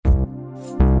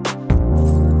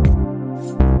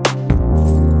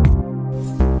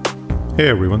Hey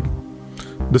everyone,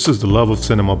 this is the Love of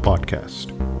Cinema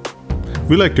podcast.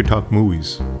 We like to talk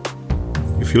movies.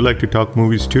 If you like to talk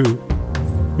movies too,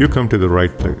 you come to the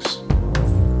right place.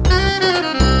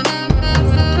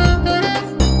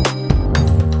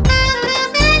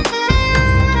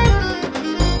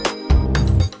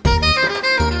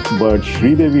 But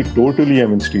Sridevi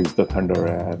totally steals the thunder,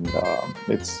 and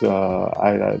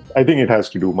I think it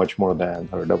has to do much more than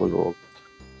her double role.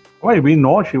 Well, we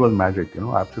know she was magic,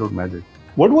 absolute magic.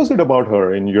 What was it about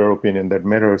her, in your opinion, that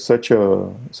made her such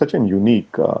an unique,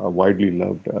 widely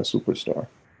loved superstar?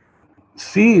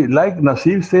 See, like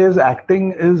Naseer says,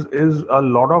 acting is a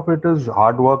lot of it is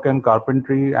hard work and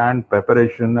carpentry and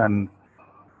preparation and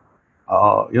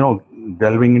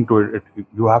delving into it.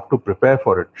 You have to prepare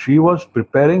for it. She was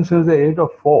preparing since the age of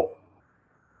 4,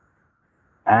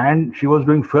 and she was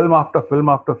doing film after film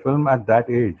after film at that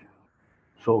age.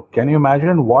 So can you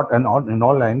imagine what, and in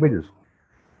all languages?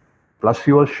 Plus,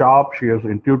 she was sharp, she was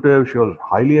intuitive, she was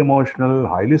highly emotional,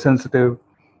 highly sensitive.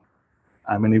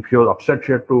 I mean, if she was upset,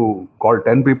 she had to call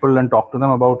 10 people and talk to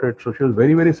them about it. So she was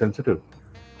very, very sensitive.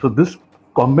 So this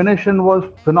combination was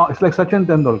phenomenal. It's like Sachin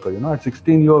Tendulkar, at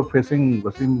 16 you're facing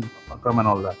Wasim Akram and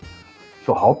all that.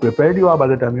 So how prepared you are by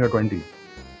the time you're 20.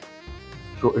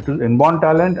 So it is inborn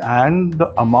talent and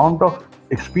the amount of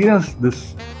experience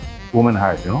this woman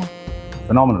had,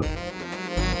 phenomenal.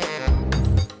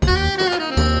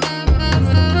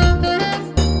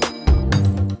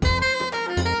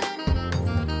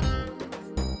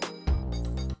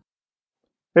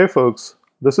 Hey folks,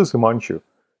 this is Himanshu,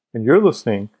 and you're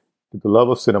listening to the Love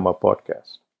of Cinema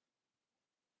podcast.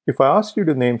 If I asked you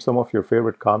to name some of your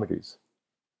favorite comedies,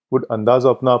 would Andaz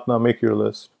Apna Apna make your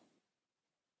list?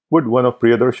 Would one of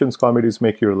Priyadarshan's comedies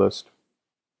make your list?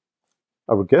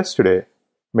 Our guest today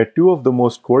met two of the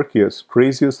most quirkiest,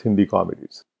 craziest Hindi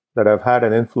comedies that have had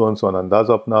an influence on Andaz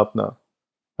Apna Apna,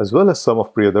 as well as some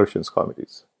of Priyadarshan's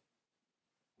comedies.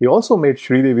 He also made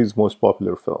Sridevi's most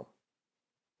popular film,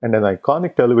 and an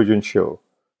iconic television show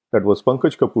that was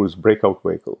Pankaj Kapoor's breakout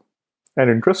vehicle. An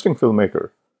interesting filmmaker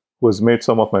who has made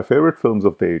some of my favorite films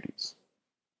of the 80s.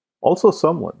 Also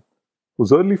someone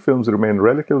whose early films remain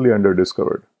relatively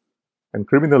underdiscovered and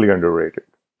criminally underrated.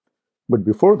 But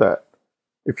before that,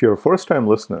 if you're a first-time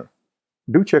listener,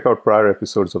 do check out prior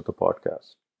episodes of the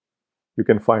podcast. You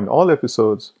can find all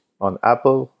episodes on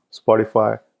Apple,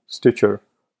 Spotify, Stitcher,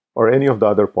 or any of the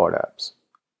other pod apps.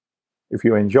 If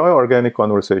you enjoy organic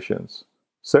conversations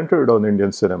centered on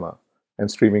Indian cinema and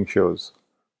streaming shows,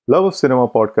 Love of Cinema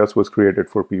podcast was created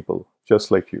for people just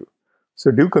like you.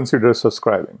 So do consider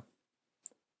subscribing.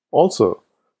 Also,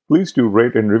 please do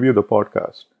rate and review the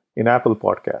podcast in Apple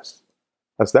Podcasts,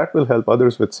 as that will help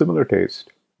others with similar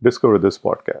taste discover this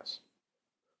podcast.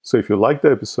 So if you like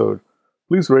the episode,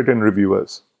 please rate and review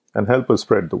us and help us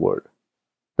spread the word.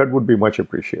 That would be much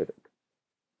appreciated.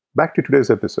 Back to today's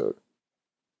episode.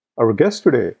 Our guest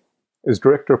today is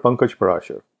director Pankaj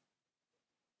Parashar.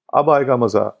 Ab Aayega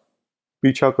Maza,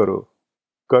 Pichha Karo,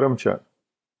 Karamchand,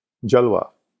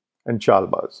 Jalwa, and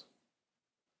Chalbaz.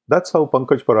 That's how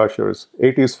Pankaj Parashar's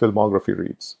 80s filmography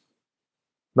reads.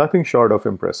 Nothing short of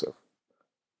impressive.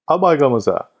 Ab Aayega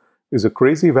Maza is a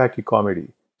crazy wacky comedy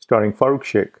starring Farooq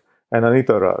Sheikh and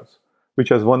Anita Raz, which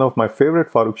has one of my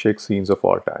favorite Farooq Sheikh scenes of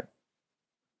all time.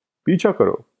 Pichha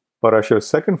Karo, Parashar's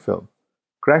second film,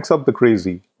 cranks up the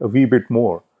crazy a wee bit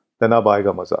more than Ab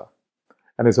Aayega Maza,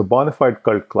 and is a bona fide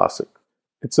cult classic.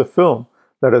 It's a film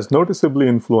that has noticeably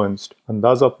influenced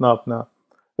Andaz Apna Apna,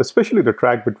 especially the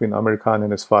track between Aamir Khan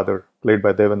and his father, played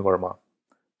by Devan Verma.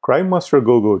 Crime Master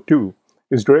Go-Go, too,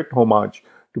 is direct homage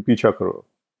to Pichha Karo.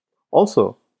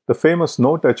 Also, the famous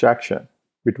no-touch action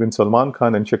between Salman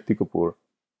Khan and Shakti Kapoor,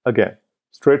 again,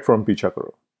 straight from Pichha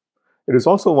Karo. It is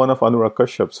also one of Anurag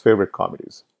Kashyap's favorite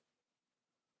comedies.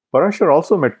 Parashar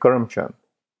also met Karamchand,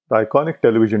 the iconic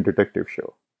television detective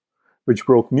show, which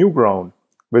broke new ground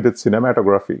with its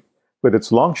cinematography, with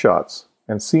its long shots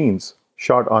and scenes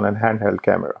shot on a handheld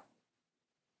camera.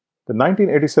 The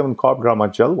 1987 cop drama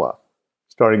Jalwa,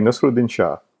 starring Nasruddin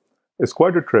Shah, is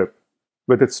quite a trip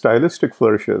with its stylistic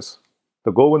flourishes,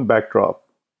 the Goan backdrop,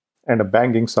 and a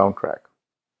banging soundtrack.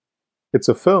 It's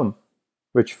a film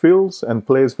which feels and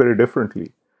plays very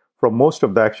differently from most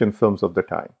of the action films of the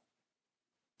time.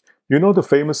 You know the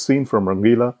famous scene from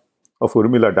Rangila of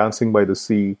Urmila dancing by the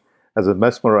sea as a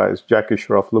mesmerized Jackie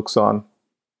Shroff looks on?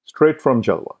 Straight from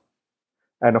Jalwa.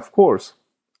 And of course,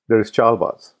 there is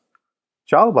Chalbaz.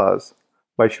 Chalbaz,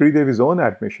 by Sridevi's own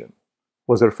admission,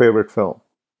 was her favorite film.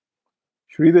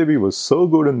 Sridevi was so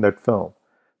good in that film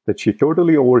that she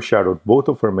totally overshadowed both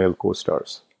of her male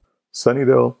co-stars, Sunny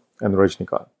Deol and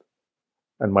Rajnikant.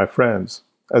 And my friends,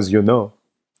 as you know,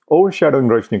 overshadowing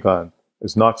Rajnikant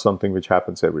is not something which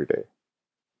happens every day.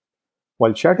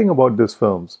 While chatting about these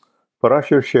films,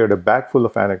 Parashar shared a bag full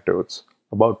of anecdotes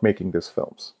about making these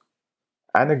films.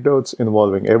 Anecdotes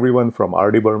involving everyone from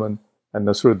R.D. Burman and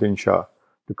Nasruddin Shah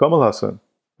to Kamal Hassan,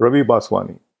 Ravi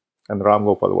Baswani, and Ram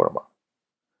Gopal Verma.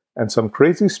 And some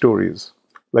crazy stories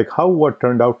like how what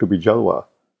turned out to be Jalwa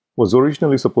was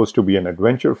originally supposed to be an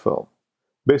adventure film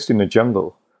based in a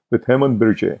jungle with Hemant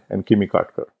Birje and Kimi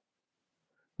Katkar.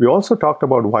 We also talked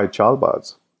about why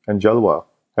Chalbaz and Jalwa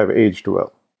have aged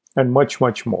well, and much,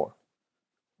 much more.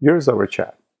 Here's our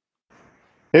chat.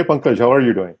 Hey Pankaj, how are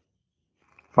you doing?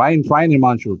 Fine,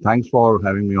 Himanshu. Thanks for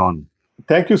having me on.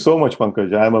 Thank you so much,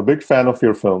 Pankaj. I'm a big fan of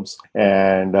your films,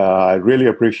 and I really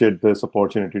appreciate this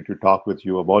opportunity to talk with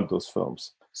you about those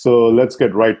films. So let's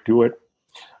get right to it.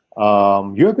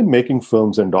 You have been making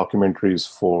films and documentaries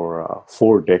for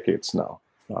 4 decades now.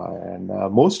 And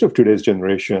most of today's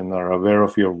generation are aware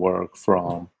of your work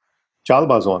from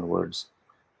Chalbaz onwards,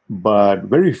 but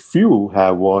very few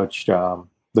have watched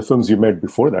the films you made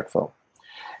before that film.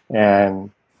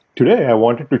 And today I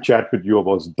wanted to chat with you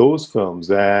about those films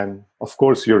and, of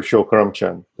course, your show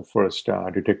Karamchand, the first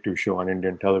detective show on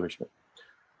Indian television.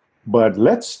 But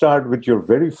let's start with your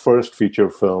very first feature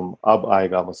film, Ab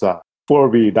Aayega Maza. Before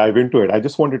we dive into it, I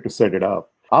just wanted to set it up.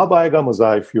 Ab Aayega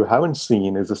Maza, if you haven't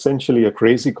seen, is essentially a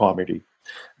crazy comedy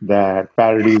that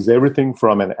parodies everything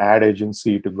from an ad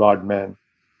agency to Godmen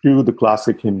to the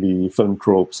classic Hindi film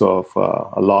tropes of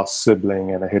a lost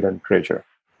sibling and a hidden treasure.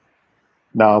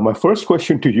 Now, my first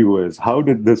question to you is, how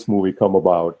did this movie come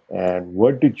about and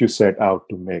what did you set out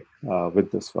to make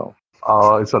with this film?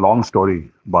 It's a long story,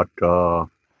 but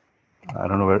I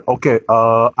don't know where. Okay,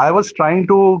 I was trying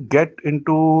to get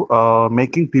into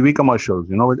making TV commercials,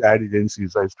 with ad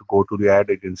agencies. I used to go to the ad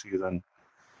agencies and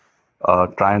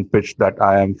try and pitch that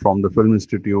I am from the Film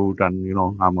Institute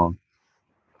and,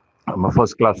 I'm a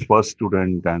first class first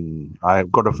student, and I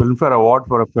got a Filmfare Award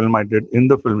for a film I did in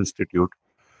the Film Institute,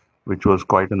 which was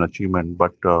quite an achievement.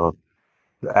 But the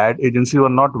ad agency were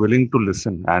not willing to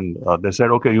listen, and they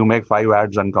said, "Okay, you make 5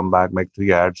 ads and come back, make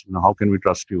 3 ads. How can we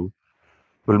trust you?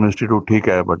 Film Institute, theek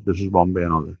hai, but this is Bombay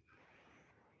and all that."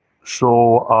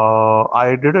 So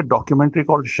I did a documentary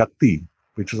called Shakti,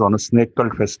 which is on a snake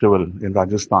cult festival in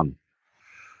Rajasthan.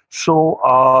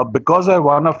 So because I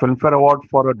won a Filmfare Award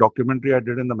for a documentary I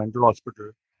did in the mental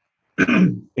hospital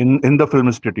in the Film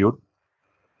Institute,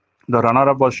 the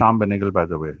runner-up was Shyam Benegal, by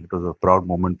the way. It was a proud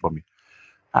moment for me.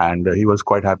 And he was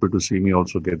quite happy to see me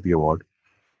also get the award.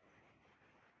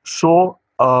 So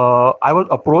I was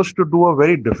approached to do a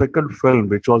very difficult film,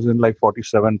 which was in like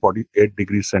 47, 48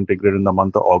 degrees centigrade in the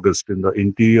month of August in the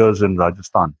interiors in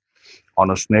Rajasthan on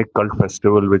a snake cult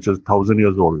festival, which is 1,000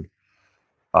 years old,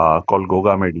 called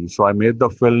Goga Medi. So I made the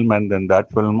film, and then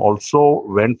that film also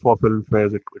went for film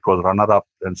fairs. It was runner-up,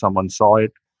 and someone saw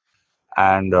it.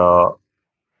 And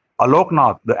Alok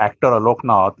Nath, the actor Alok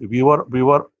Nath, we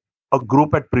were a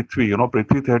group at Prithvi.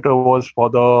 Prithvi Theatre was for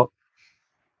the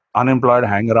unemployed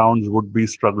hangarounds, would-be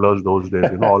strugglers those days.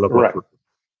 All of us would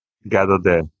gather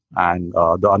there. And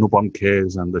the Anupam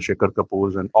Khes and the Shekhar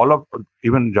Kapoors and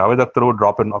even Javed Akhtar would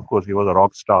drop in. Of course, he was a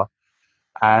rock star.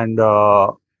 And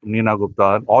Neena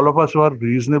Gupta. All of us were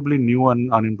reasonably new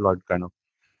and unemployed, kind of.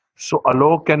 So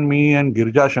Alok and me and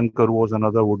Girja Shankar, who was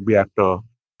another would-be actor.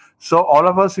 So all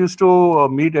of us used to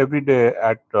meet every day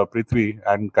at Prithvi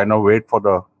and kind of wait for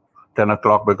the 10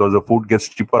 o'clock because the food gets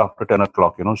cheaper after 10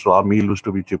 o'clock, so our meal used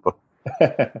to be cheaper.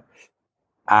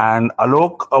 And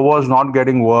Alok was not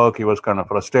getting work. He was kind of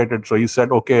frustrated. So he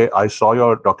said, "Okay, I saw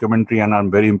your documentary and I'm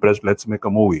very impressed. Let's make a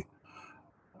movie."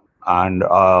 And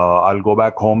I'll go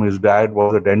back home. His dad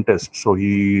was a dentist. So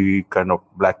he kind of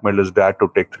blackmailed his dad to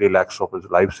take 3 lakhs of his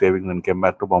life savings and came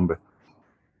back to Bombay.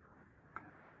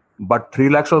 But 3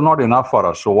 lakhs was not enough for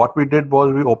us. So what we did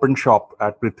was we opened shop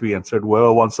at Prithvi and said,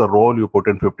 whoever wants a role, you put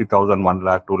in 50,000, 1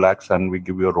 lakh, 2 lakhs, and we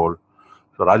give you a role.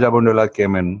 So Raja Bundela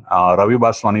came in. Ravi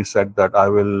Baswani said that I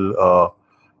will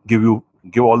give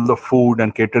all the food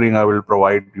and catering I will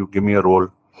provide. You give me a role.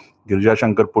 Girja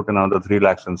Shankar put in another 3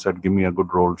 lakhs and said, give me a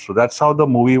good role. So that's how the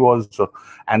movie was.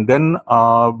 And then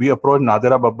we approached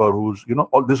Nadira Babbar, who's,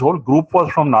 this whole group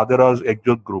was from Nadira's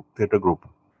Ekjut group, theatre group.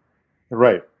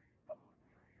 Right.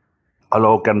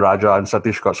 Alok and Raja and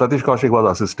Satish Kaushik was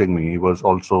assisting me. He was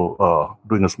also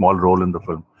doing a small role in the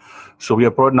film. So we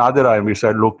approached Nadira and we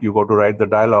said, look, you got to write the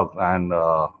dialogue and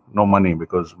no money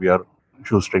because we are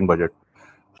shoestring budget.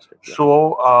 Yeah.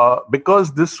 So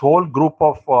because this whole group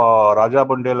of Raja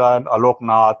Bundela and Alok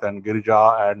Nath and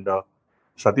Girja and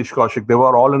Satish Kaushik, they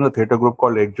were all in a theatre group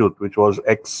called Ekjut, which was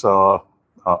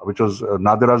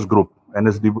Nadira's group,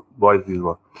 NSD boys these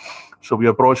were. So we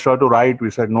approached her to write.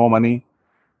 We said no money.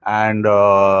 And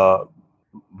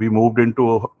we moved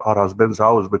into her husband's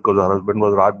house because her husband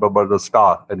was Raj Babbar, the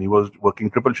star, and he was working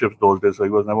triple shifts those days, so he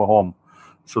was never home.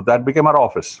 So that became our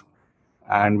office.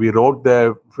 And we wrote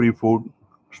there, free food,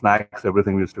 snacks,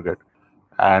 everything we used to get.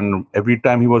 And every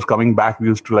time he was coming back, we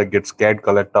used to like get scared,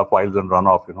 collect our files and run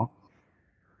off,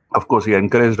 Of course, he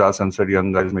encouraged us and said,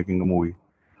 young guys making a movie.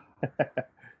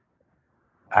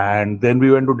 And then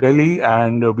we went to Delhi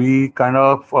and we kind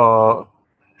of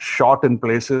shot in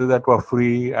places that were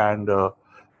free. And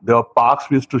there were parks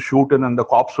we used to shoot in and the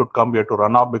cops would come. We had to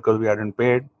run off because we hadn't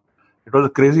paid. It was a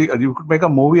crazy, you could make a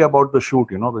movie about the shoot,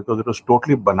 because it was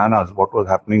totally bananas what was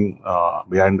happening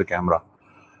behind the camera.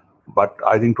 But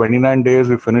I think 29 days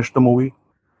we finished the movie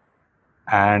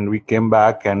and we came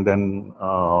back and then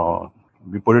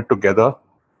we put it together.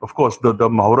 Of course, the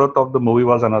Muhurat of the movie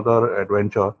was another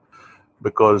adventure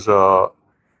because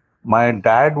my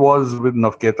dad was with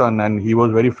Navketan and he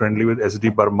was very friendly with S.D.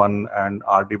 Burman and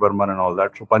R.D. Burman and all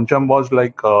that. So Pancham was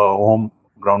like home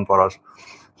ground for us.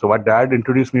 So my dad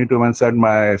introduced me to him and said,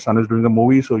 my son is doing a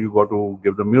movie, so you got to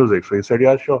give the music. So he said,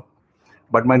 yeah, sure.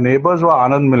 But my neighbors were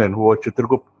Anand Milan, who was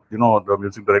Chitragupt, the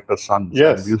music director's son.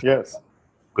 Yes, and we used yes. to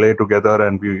play together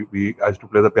and I used to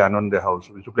play the piano in their house.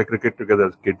 We used to play cricket together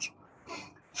as kids.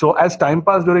 So as time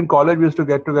passed during college, we used to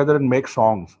get together and make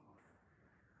songs.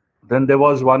 Then there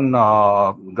was one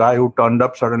guy who turned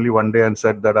up suddenly one day and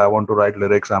said that I want to write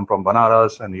lyrics. I'm from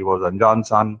Banaras, and he was Anjan's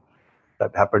son.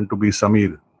 That happened to be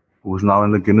Samir, who's now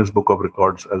in the Guinness Book of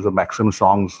Records as the maximum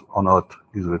songs on earth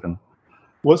he's written.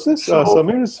 Was this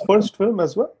Samir's first film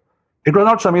as well? It was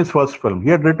not Samir's first film. He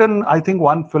had written, I think,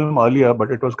 one film earlier, but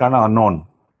it was kind of unknown.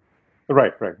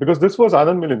 Right. Because this was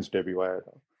Anand Milan's debut.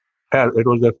 Yeah, it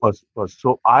was their first.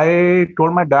 So I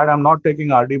told my dad, I'm not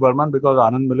taking R.D. Burman because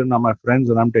Anand Milan are my friends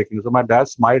and I'm taking. So my dad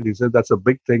smiled. He said, that's a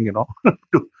big thing,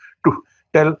 to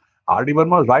tell. R.D.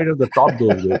 Burman was right at the top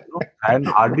those days. And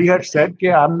R.D. had said,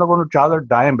 I'm not going to charge a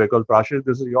dime because Prashit,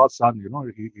 this is your son.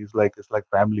 He's like, it's like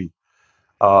family.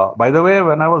 By the way,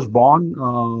 when I was born,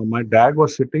 my dad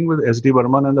was sitting with S.D.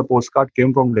 Burman and the postcard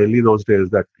came from Delhi those days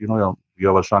that, you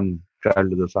have a son,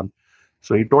 child is a son.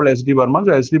 So he told S.D. Burman.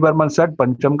 So S.D. Burman said,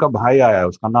 Pancham ka bhai aaya,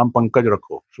 uska naam Pankaj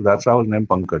rakho. So that's how his name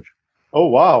Pankaj. Oh,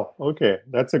 wow. Okay.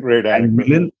 That's a great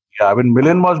anecdote. And when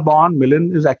Milan was born,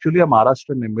 Milan is actually a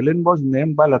Maharashtrian name. Milan was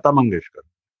named by Lata Mangeshkar.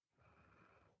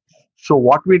 So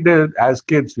what we did as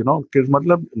kids,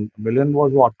 Milan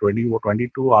was what, 20 or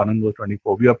 22, Anand was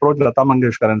 24. We approached Lata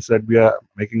Mangeshkar and said, we are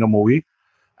making a movie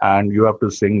and you have to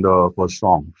sing the first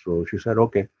song. So she said,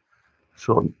 okay.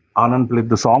 So Anand played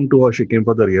the song to her. She came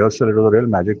for the rehearsal. It was a real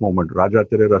magic moment. Raja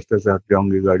tere raste se hat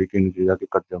jaungi, gaadi ke niche jaake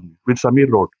kat jaungi, which Samir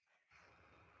wrote.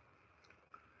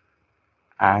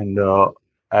 And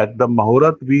at the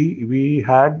Muhurat, we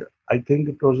had, I think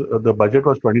it was, the budget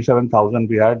was 27,000.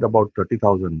 We had about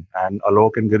 30,000. And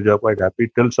Alok and Girja quite happy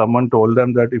till someone told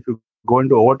them that if you go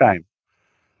into overtime,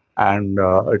 and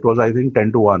it was, I think,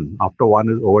 10-1. After 1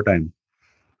 is overtime.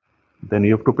 Then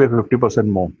you have to pay 50%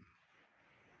 more.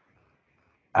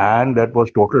 And that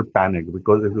was total panic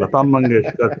because if Lata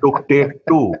Mangeshkar took take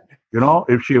 2,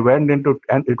 if she went into,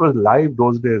 and it was live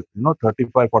those days,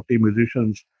 35, 40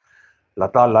 musicians,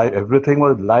 Lata live, everything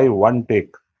was live, one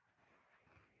take.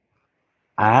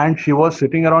 And she was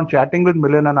sitting around chatting with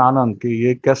Milan and Anand, ki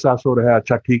ye kaisa sur hai,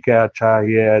 acha theek hai, acha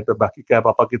ye hai, to baki kya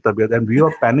papa ki tabiyat. And we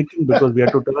were panicking because we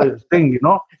had to tell her this thing,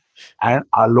 And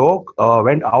Alok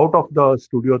went out of the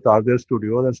studio, Target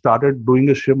studio, and started doing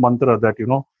a Shiv mantra that,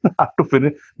 have to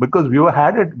finish. Because we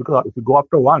had it, because if you go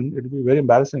after 1, it will be very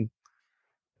embarrassing.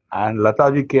 And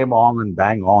Lataji came on and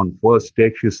bang on. First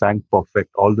take, she sang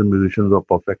perfect. All the musicians were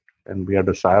perfect. And we had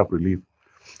a sigh of relief.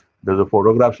 There's a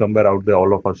photograph somewhere out there,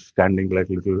 all of us standing like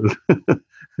little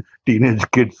teenage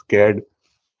kids scared.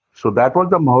 So that was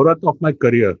the Muhurat of my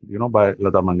career, by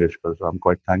Lata Mangeshkar. So I'm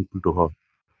quite thankful to her.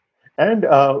 And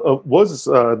was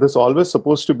this always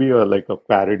supposed to be like a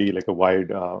parody, like a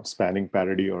wide spanning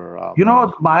parody? Or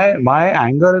my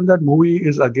anger in that movie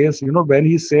is against, when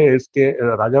he says,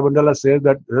 Raja Bandala says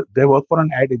that they work for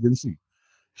an ad agency.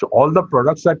 So all the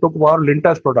products I took were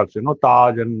Lintas products,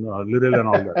 Taj and Liril and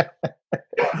all that.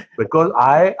 Because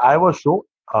I was so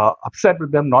upset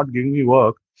with them not giving me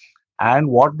work. And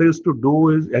what they used to do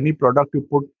is any product you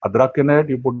put adrak in it,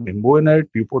 you put nimbu in it,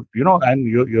 you put, and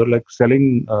you're like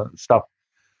selling stuff.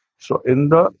 So in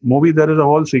the movie, there is a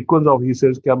whole sequence of, he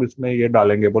says, कि हम इसमें ये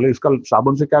डालेंगे, बोले इसका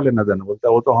साबुन से क्या लेना देना, बोलता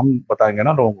है वो तो हम बताएंगे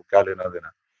ना लोगों को क्या लेना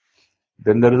देना.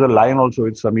 Then there is a line also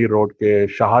which Samir wrote के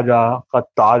शाहजहां का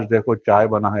ताज देखो चाय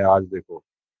बना है आज देखो.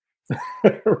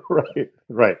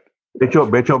 Right. बेचो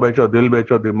बेचो बेचो दिल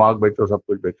बेचो दिमाग बेचो सब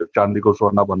कुछ बेचो चांदी को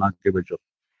सोना बना के बेचो.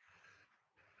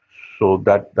 So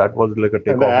that was like a And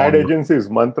the takeoff ad on. agency's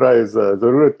mantra is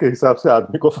 "Zarurat ke hisab se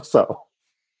aadmi ko fasao."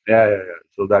 Yeah.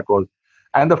 So that was,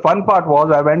 and the fun part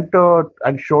was I went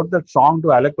and showed that song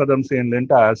to Alec Padamsey in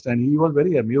Lintas, and he was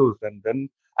very amused, and then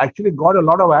actually got a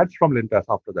lot of ads from Lintas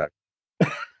after that.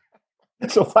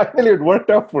 So finally, it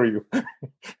worked out for you.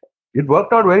 It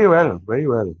worked out very well,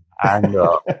 and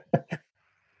so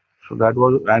that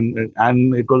was,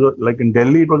 and it was like in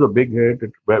Delhi, it was a big hit.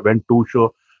 It went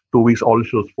 2 weeks, all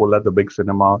shows full at the big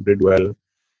cinema, did well.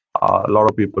 A lot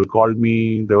of people called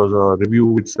me. There was a review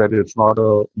which said it's not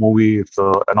a movie; it's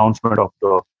an announcement of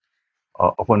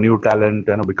a new talent.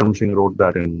 And Bikram Singh wrote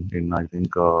that in I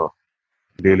think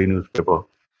daily newspaper.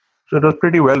 So it was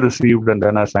pretty well received, and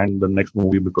then I signed the next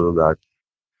movie because of that.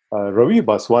 Ravi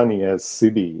Baswani as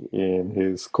Siddhi in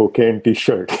his cocaine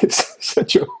T-shirt is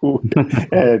such a hoot.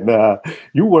 And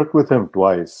you worked with him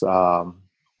twice.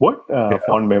 What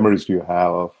fond memories do you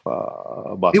have of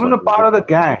Baswani? He was a part of the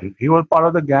gang. He was part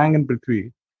of the gang in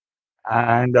Prithvi.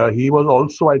 And he was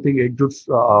also, I think, Ekjut's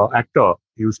actor.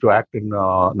 He used to act in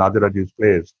Nadir Ajiz's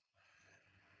plays.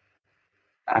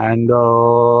 And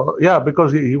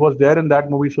because he was there in that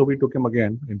movie, so we took him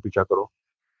again in Picha Karo.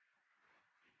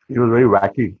 He was very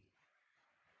wacky.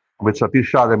 With Satish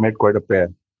Shah, they made quite a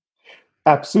pair.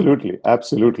 Absolutely.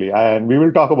 And we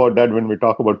will talk about that when we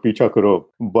talk about Picha Karo.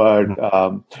 But,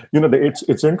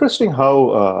 it's interesting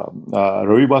how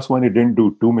Ravi Baswani didn't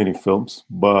do too many films,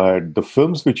 but the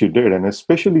films which he did, and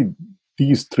especially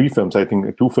these 3 films, I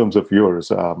think 2 films of yours,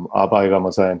 Aab Aayega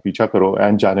Maza and Picha Karo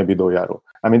and Jaane Bhi Do Yaro.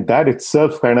 I mean, that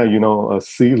itself kind of,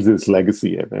 seals his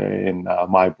legacy in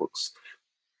my books.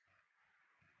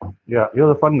 Yeah, he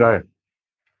was a fun guy.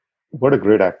 What a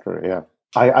great actor, yeah.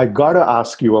 I gotta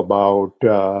ask you about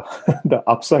the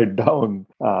upside down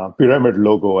pyramid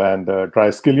logo and the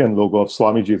triskelion logo of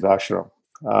Swamiji's ashram.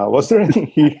 Was there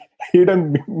any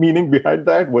hidden meaning behind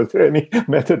that? Was there any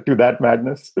method to that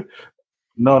madness?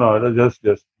 No, it was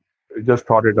just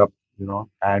thought it up,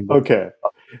 And Okay.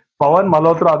 Pawan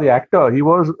Malhotra, the actor, he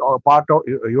was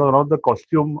he was one of the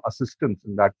costume assistants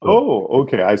in that film. Oh,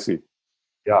 okay, I see.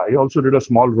 Yeah, he also did a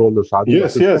small role, the sadhu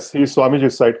assistant. Yes, he's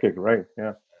Swamiji's sidekick, right?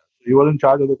 Yeah. He was in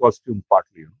charge of the costume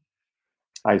partly.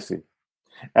 I see.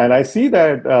 And I see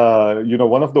that,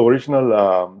 one of the original,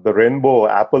 the rainbow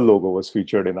apple logo was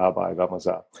featured in Aab Aayega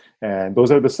Maza. And those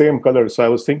are the same colors. So I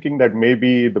was thinking that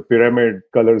maybe the pyramid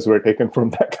colors were taken from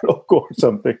that logo or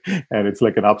something. And it's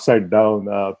like an upside down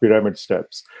pyramid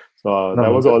steps. So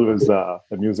that was always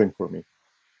amusing for me.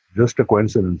 Just a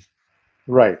coincidence.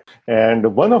 Right.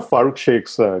 And one of Farooq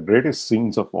Sheikh's greatest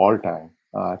scenes of all time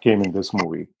came in this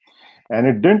movie. And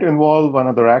it didn't involve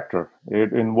another actor.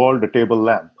 It involved a table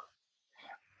lamp.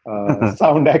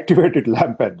 Sound activated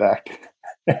lamp at that.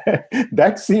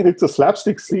 That scene, it's a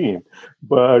slapstick scene,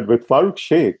 but with Farooq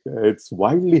Sheikh, it's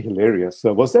wildly hilarious.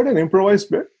 Was that an improvised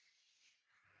bit?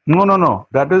 No.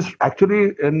 That is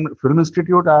actually in Film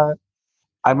Institute.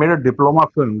 I made a diploma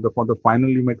film. For the final,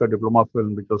 you make a diploma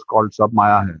film which was called Sab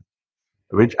Maya Hai,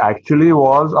 which actually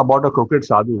was about a crooked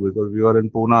sadhu, because we were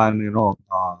in Pune and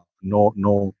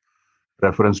no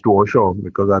reference to Osho,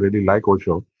 because I really like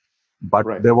Osho. But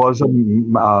right. There was a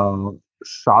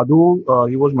sadhu,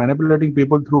 he was manipulating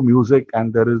people through music,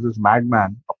 and there is this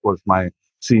madman, of course, my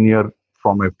senior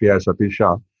from FTI, Satish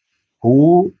Shah,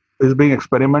 who is being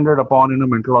experimented upon in a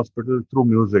mental hospital through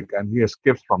music, and he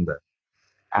escapes from there.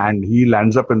 And he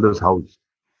lands up in this house.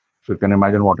 So you can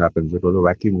imagine what happens. It was a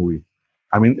wacky movie.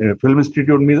 I mean, Film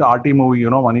Institute means arty movie,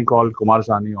 Money Call, Kumar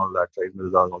Sani, all that, Saeed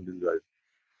Mirza, all these guys.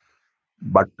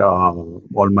 But all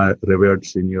my revered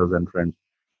seniors and friends.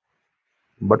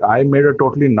 But I made a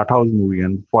totally nut house movie,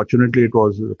 and fortunately, it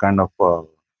was kind of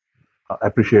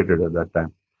appreciated at that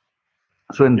time.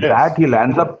 So in that,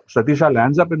 Satish Shah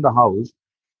lands up in the house,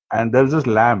 and there's this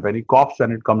lamp, and he coughs,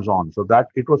 and it comes on. So that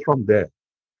it was from there.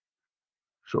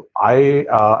 So I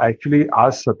actually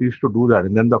asked Satish to do that,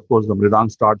 and then of course the mridang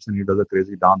starts, and he does a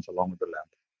crazy dance along with the lamp.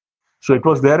 So it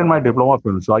was there in my diploma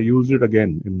film. So I used it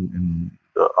again in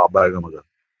the Aab Aayega Maza.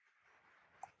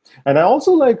 And I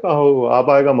also like how Aab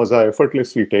Aayega Maza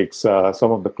effortlessly takes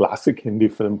some of the classic Hindi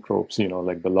film tropes,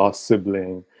 like the lost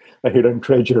sibling, a hidden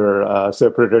treasure,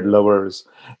 separated lovers,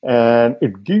 and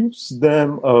it gives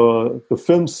them the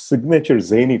film's signature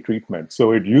zany treatment.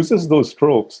 So it uses those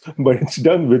tropes, but it's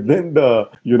done within the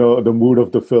mood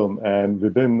of the film and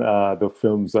within the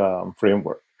film's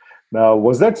framework. Now,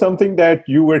 was that something that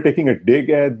you were taking a dig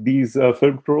at these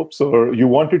film tropes, or you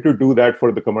wanted to do that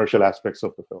for the commercial aspects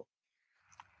of the film?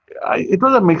 It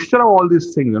was a mixture of all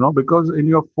these things, because in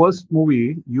your first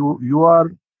movie, you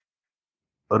are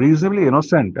reasonably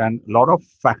innocent, and a lot of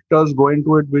factors go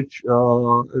into it which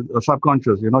are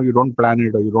subconscious. You don't plan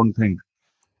it or you don't think.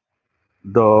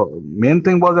 The main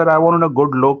thing was that I wanted a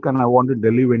good look and I wanted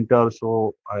Delhi winter,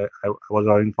 so I was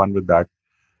having fun with that.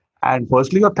 And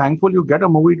firstly, you're thankful you get a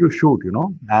movie to shoot,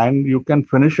 and you can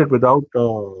finish it without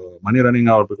money running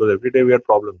out, because every day we had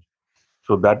problems.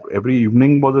 So that every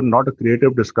evening was not a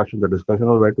creative discussion. The discussion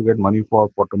was where to get money for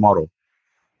tomorrow.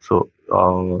 So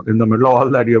in the middle of all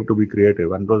that, you have to be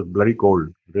creative, and it was bloody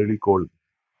cold, really cold.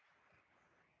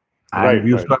 And Right, we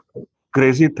used right. to have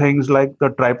crazy things like the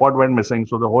tripod went missing.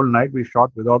 So the whole night we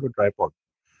shot without a tripod.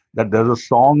 That there's a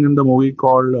song in the movie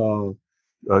called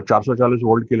 440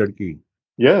 Volt Ki Ladki.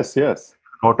 Yes, yes.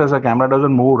 Notice the camera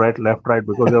doesn't move left, right,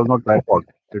 because there was no tripod.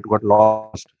 It got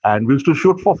lost. And we used to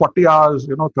shoot for 40 hours,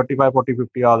 35, 40,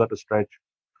 50 hours at a stretch.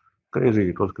 Crazy.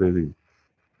 It was crazy.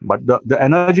 But the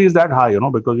energy is that high,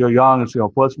 because you're young, it's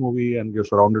your first movie, and you're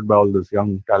surrounded by all this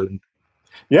young talent.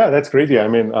 Yeah, that's crazy. I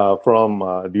mean, from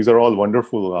these are all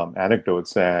wonderful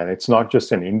anecdotes, and it's not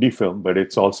just an indie film, but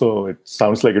it's also, it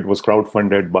sounds like it was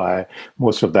crowdfunded by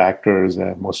most of the actors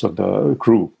and most of the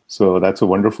crew. So that's a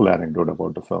wonderful anecdote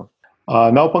about the film.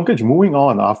 Now, Pankaj, moving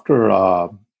on, after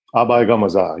Ab Aayega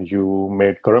Maza, you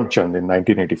made Karamchand in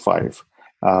 1985,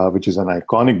 which is an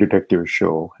iconic detective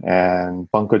show, and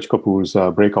Pankaj Kapoor's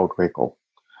breakout vehicle.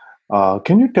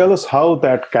 Can you tell us how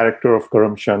that character of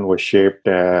Karamchand was shaped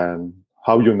and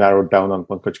how you narrowed down on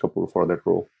Pankaj Kapoor for that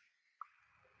role?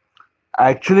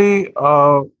 Actually,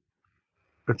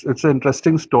 it's an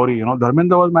interesting story.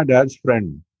 Dharmendra was my dad's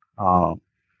friend,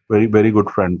 very, very good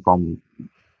friend from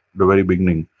the very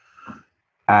beginning.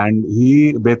 And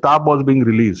Betab was being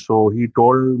released. So he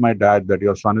told my dad that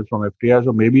your son is from FTI,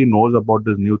 so maybe he knows about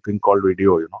this new thing called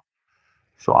video.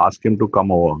 So ask him to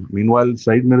come over. Meanwhile,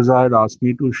 Said Mirza had asked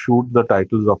me to shoot the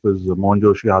titles of his Mohan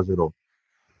Joshi Haziro.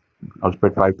 I was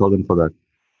paid 5,000 for that.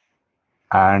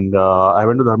 And I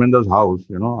went to Dharmendra's house,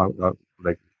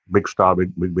 like big star,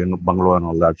 big bungalow and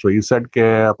all that. So he said,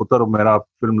 "Ke putar, mera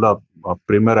film la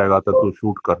premiere aega tha, tu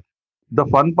shoot kar." The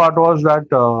fun part was that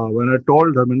when I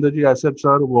told Dharmendra ji, I said,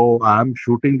 "Sir, I am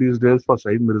shooting these days for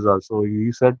Said Mirza." So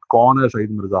he said, "Kaun hai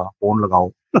Said Mirza? Phone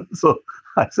lagao." So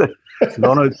I said,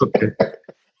 "No, it's okay."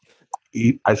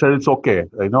 I said, "It's okay."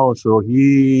 So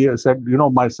he said,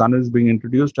 "My son is being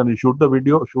introduced, and he shoot the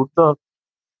video, shoot the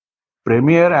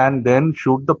premiere, and then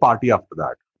shoot the party after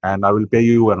that. And I will pay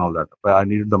you and all that." But I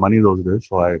needed the money those days,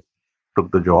 so I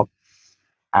took the job.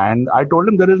 And I told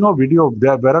him, there is no video.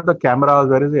 Where are the cameras?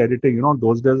 Where is the editing?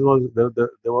 Those days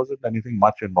there wasn't anything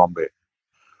much in Bombay.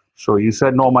 So he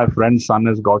said, "No, my friend's son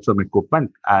has got some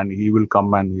equipment, and he will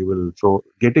come and he will." So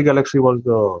Getty Galaxy was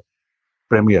the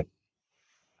premiere,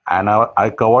 and I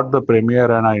covered the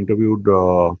premiere and I interviewed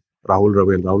Rahul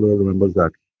Ravel. Rahul Ravel remembers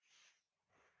that.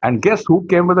 And guess who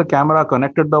came with the camera,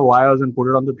 connected the wires, and put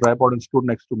it on the tripod and stood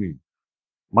next to me?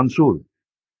 Mansoor,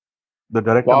 the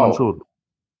director Wow. Mansoor.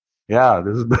 Yeah,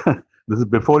 this is this is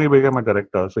before he became a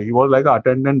director. So he was like an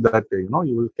attendant that day.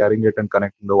 He was carrying it and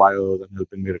connecting the wires and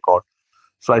helping me record.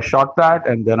 So I shot that,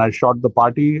 and then I shot the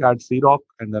party at Sea Rock,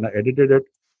 and then I edited it.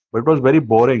 But it was very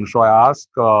boring. So I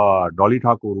asked Dolly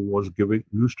Thakur, who was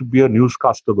used to be a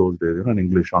newscaster those days, in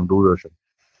English on Doordarshan.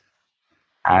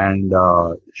 And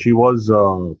she was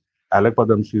Alec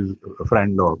Padamsi's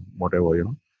friend or whatever.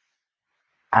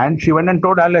 And she went and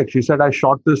told Alex. She said, "I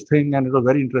shot this thing, and it was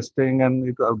very interesting,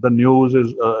 and the news is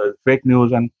fake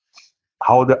news, and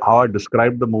how I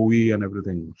described the movie and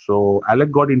everything." So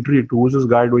Alec got intrigued. Who's this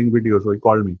guy doing video? So he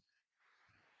called me,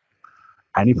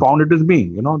 and he found it is me,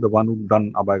 the one who done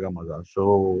Ab Aayega Maza.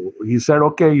 So he said,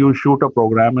 "Okay, you shoot a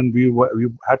program," and we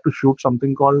had to shoot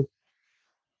something called.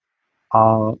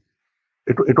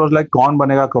 It was like Kaun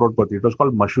Banega Crorepati. It was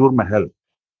called Mashhoor Mahal.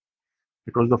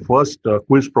 It was the first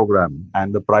quiz program,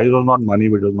 and the prize was not money,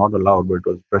 which was not allowed, but it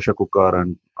was pressure cooker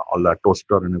and all that,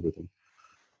 toaster and everything.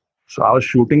 So I was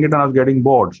shooting it and I was getting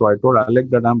bored. So I told Alec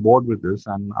that I'm bored with this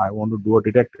and I want to do a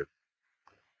detective.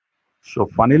 So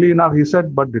funnily enough, he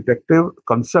said, "But detective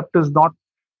concept is not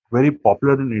very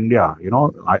popular in India.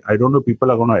 I don't know people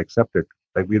are going to accept it.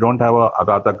 Like, we don't have a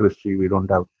Agatha Christie, we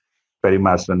don't have Perry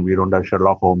Mason, we don't have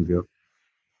Sherlock Holmes here."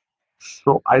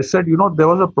 So I said, there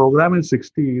was a program in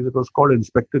 60s, it was called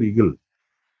Inspector Eagle.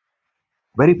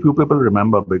 Very few people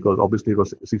remember because obviously it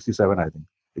was 67, I think,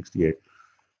 68.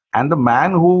 And the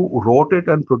man who wrote it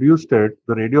and produced it,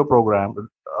 the radio program,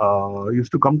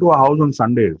 used to come to our house on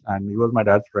Sundays, and he was my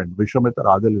dad's friend. Vishwamitra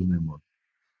Adil, his name was.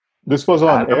 This was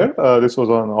on And air? This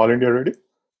was on All India Radio?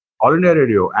 All India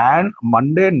Radio. And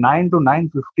Monday, 9 to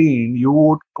 9:15,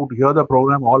 you could hear the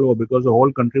program all over because the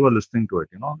whole country was listening to it.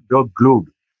 They were glued.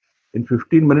 In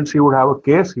 15 minutes, he would have a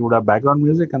case, he would have background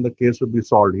music, and the case would be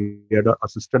solved. He had an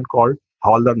assistant called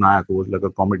Hawaldar Nayak, who was like a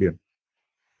comedian.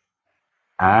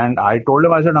 And I told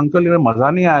him, I said, Uncle, ये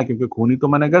मजा नहीं आया क्योंकि खूनी तो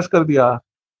मैंने guess कर दिया.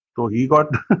 So he got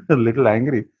a little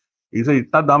angry. He said,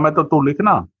 इतना दम है तो तू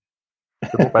लिखना,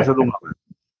 तेरे को पैसे दूंगा मैं.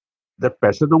 That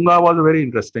पैसे दूंगा was very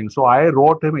interesting. So I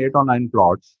wrote him 8 or 9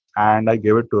 plots and I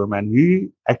gave it to him. And he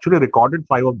actually recorded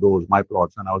 5 of those, my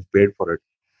plots, and I was paid for it.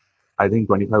 I think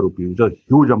 25 rupees, which was a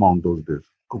huge amount those days.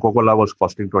 Coca-Cola was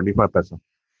costing 25 paisa.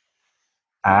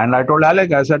 And I told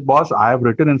Alec, I said, boss, I have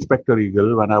written Inspector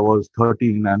Eagle when I was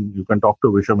 13, and you can talk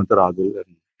to Vishwamitra Adil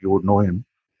and you would know him.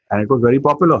 And it was very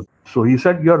popular. So he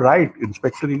said, you're right,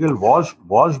 Inspector Eagle was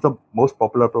the most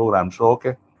popular program. So,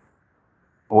 okay,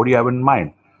 what do you have in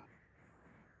mind?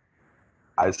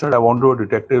 I said, I want to do a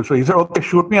detective. So he said, okay,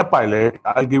 shoot me a pilot.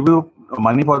 I'll give you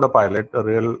money for the pilot, a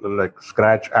real like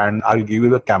scratch, and I'll give you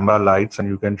the camera lights and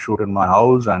you can shoot in my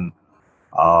house and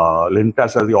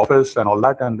Lintas as the office and all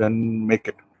that, and then make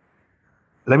it.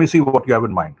 Let me see what you have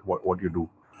in mind, what you do.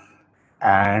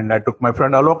 And I took my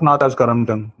friend Alok Nath as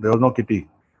Karamchand. There was no kitty.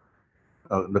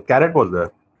 The carrot was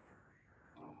there.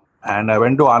 And I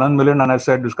went to Anand Milan and I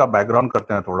said, "Iska background karte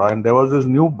hain thoda." And there was this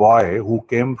new boy who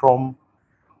came from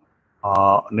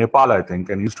Nepal, I think,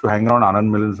 and he used to hang around Anand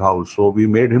Milan's house. So we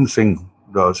made him sing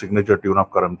the signature tune of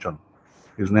Karamchand.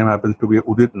 His name happens to be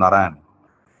Udit Narayan.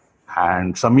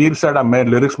 And Samir said,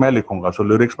 lyrics main likhunga. So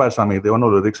lyrics by Samir. There were no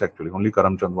lyrics actually. Only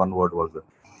Karamchand, one word was there.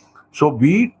 So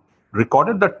we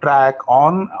recorded the track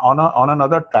on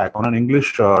another track, on an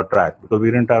English track, because we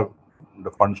didn't have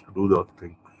the funds to do the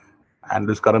thing. And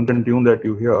this Karamchand tune that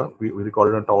you hear, we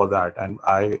recorded on top of that. And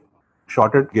I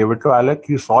shot it, gave it to Alec.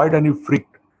 He saw it and he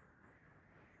freaked.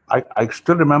 I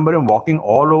still remember him walking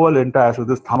all over Lintas with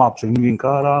this thumb up singing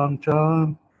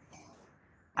Karamchand.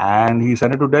 And he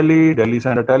sent it to Delhi. Delhi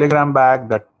sent a telegram back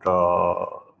that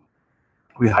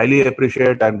we highly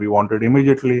appreciate and we want it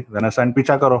immediately. Then I sent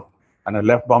Picha Karo and I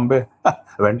left Bombay,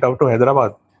 went out to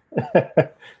Hyderabad.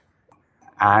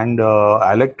 And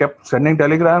Alec kept sending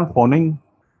telegrams, phoning.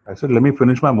 I said, let me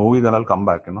finish my movie, then I'll come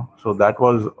back, So that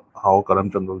was how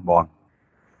Karamchand was born.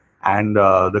 And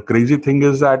the crazy thing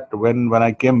is that when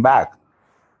I came back,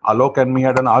 Alok and me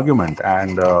had an argument.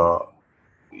 And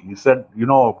he said,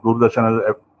 Doordarshan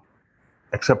has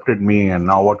accepted me, and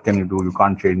now what can you do? You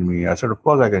can't change me. I said, of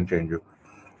course I can change you.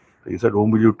 So he said, whom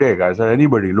will you take? I said,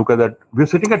 anybody. Look at that. We're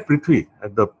sitting at Prithvi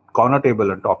at the corner table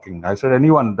and talking. I said,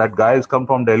 anyone. That guy has come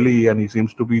from Delhi and he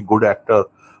seems to be a good actor.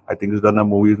 I think he's done a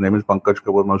movie. His name is Pankaj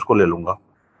Kapoor. मैं उसको ले लूँगा.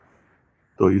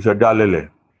 So he said, जा ले ले.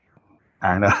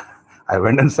 And I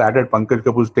went and sat at Pankaj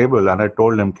Kapoor's table and I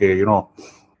told him, okay,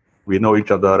 we know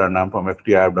each other and I'm from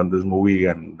FTI. I've done this movie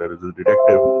and there is a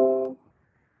detective.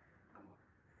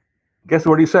 Guess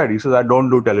what he said? He says, I don't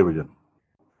do television.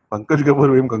 Pankaj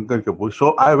Kapoor became Pankaj Kapoor.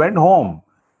 So I went home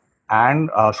and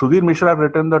Sudhir Mishra had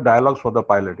written the dialogues for the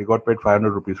pilot. He got paid 500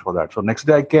 rupees for that. So next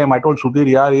day I came, I told Sudhir,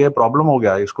 yaar, ye problem ho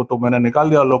gaya. Isko to maine nikal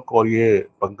diya log ko, aur ye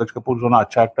Pankaj Kapoor so na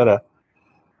acha actor hai.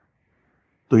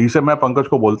 तो ही से मैं पंकज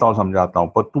को बोलता हूँ समझाता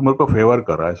हूँ पर तू मेरे को फेवर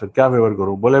कर रहा है सर क्या फेवर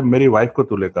करूँ बोले मेरी वाइफ को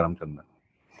तू ले करमचंद में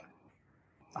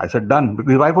I said done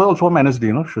because his wife was also from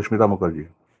NSD Sushmita Mukherjee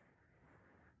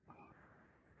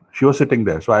she was sitting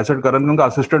there so I said Karamchand का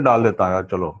असिस्टेंट डाल देता है यार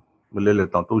चलो मैं ले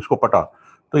लेता हूँ तो उसको पटा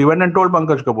तो he went and told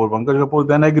Pankaj Kapoor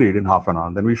then agreed in half an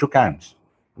hour then we shook hands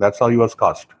that's how he was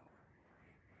cast.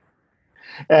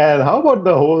 And how about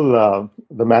the whole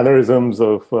the mannerisms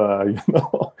of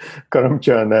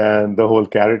Karamchand and the whole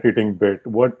carrot eating bit?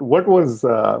 What was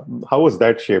how was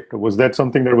that shaped? Was that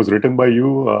something that was written by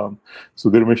you,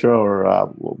 Sudhir Mishra, or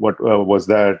what was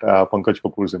that Pankaj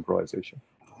Kapoor's improvisation?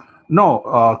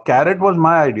 No, carrot was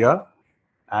my idea,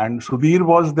 and Sudhir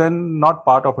was then not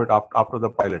part of it after the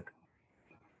pilot.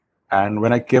 And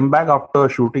when I came back after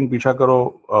shooting Picha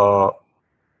Karo,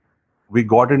 we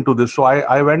got into this. So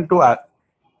I went to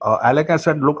Alec. I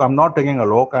said, look, I'm not taking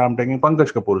Alok, I'm taking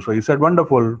Pankaj Kapoor. So he said,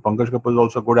 wonderful. Pankaj Kapoor is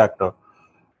also a good actor.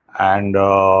 And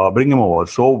bring him over.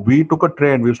 So we took a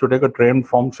train. We used to take a train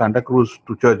from Santa Cruz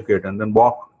to Churchgate and then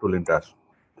walk to Lintas.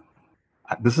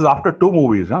 This is after 2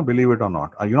 movies, believe it or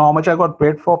not. You know how much I got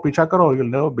paid for Picha Karo? You'll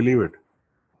never believe it.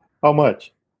 How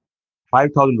much?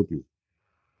 5,000 rupees.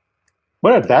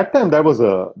 But at that time, that was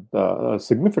a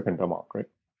significant amount, right?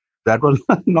 That was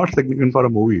not significant for a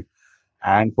movie.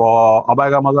 And for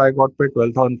Abhayga Maza, I got paid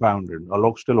 12,500.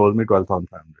 Alok still owes me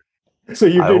 12,500. So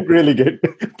you didn't really get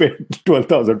paid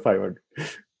 12,500.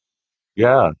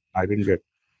 Yeah, I didn't get.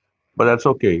 But that's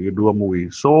okay. You do a movie.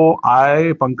 So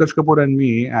Pankaj Kapoor and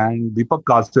me and Deepak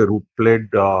Kasir, who played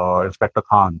Inspector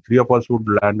Khan, 3 of us would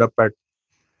land up at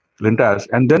Lintas.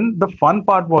 And then the fun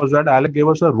part was that Alec gave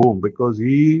us a room because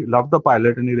he loved the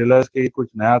pilot and he realized कि कुछ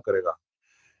नया करेगा.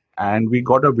 And we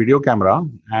got a video camera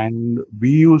and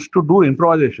we used to do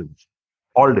improvisations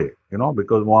all day,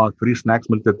 because वहाँ free snacks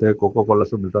मिलते थे, Coca-Cola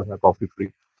सब मिलता था, coffee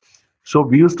free. So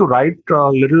we used to write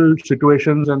little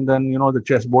situations and then, the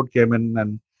chessboard came in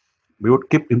and we would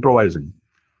keep improvising.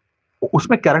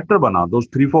 उसमें character बना, those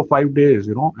 3, 4, 5 days,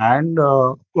 and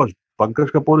of course,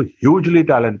 Pankaj Kapoor, hugely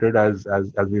talented as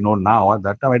we know now. At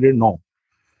that time, I didn't know.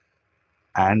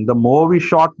 And the more we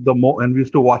shot, the more, and we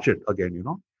used to watch it again,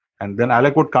 And then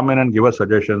Alec would come in and give us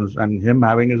suggestions, and him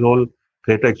having his whole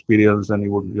theatre experience, and he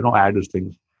would, add his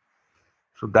things.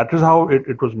 So that is how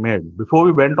it was made. Before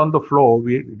we went on the floor,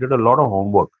 we did a lot of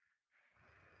homework.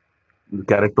 The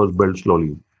character was built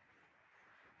slowly.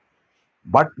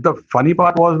 But the funny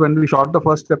part was when we shot the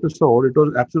first episode, it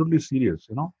was absolutely serious,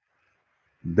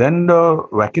 Then the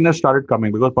wackiness started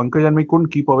coming because Pankaj and me couldn't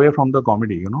keep away from the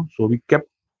comedy, So we kept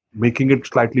making it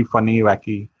slightly funny,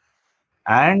 wacky.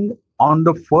 And on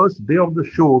the first day of the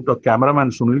shoot, a cameraman,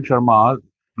 Sunil Sharma,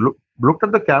 looked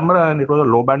at the camera and it was a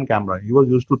low band camera. He was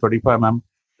used to 35mm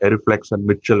Aeroflex and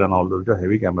Mitchell and all those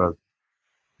heavy cameras.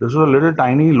 This was a little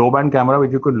tiny low band camera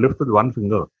which you could lift with one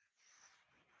finger.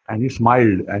 And he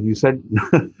smiled and he said,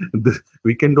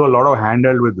 we can do a lot of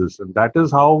handheld with this. And that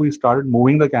is how we started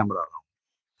moving the camera around.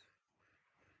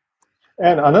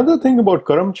 And another thing about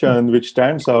Karamchand, which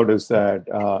stands out, is that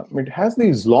it has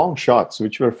these long shots,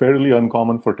 which were fairly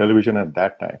uncommon for television at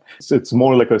that time. It's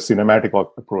more like a cinematic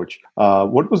approach.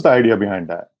 What was the idea behind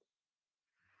that?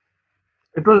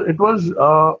 It was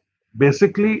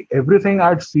basically everything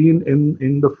I'd seen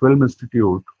in the Film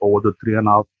Institute over the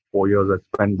 3.5, 4 years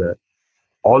I spent there.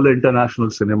 All the international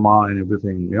cinema and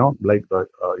everything, like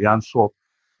Jansko.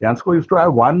 Jansko used to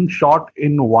have one shot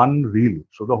in one reel.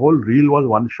 So the whole reel was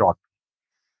one shot.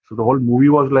 So the whole movie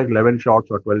was like 11 shots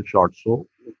or 12 shots. So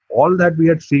all that we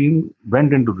had seen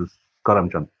went into this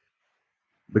Karamchand.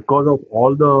 Because of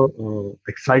all the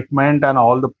excitement and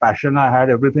all the passion I had,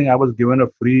 everything, I was given a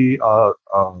free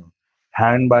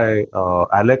hand by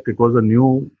Alec. It was a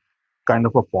new kind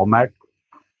of a format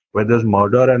where there's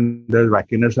murder and there's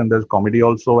wackiness and there's comedy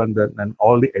also, and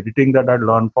all the editing that I'd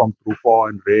learned from Truffaut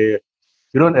and Ray.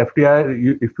 In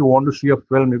FTI, if you want to see a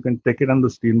film, you can take it on the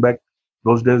Steenbeck.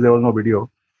 Those days there was no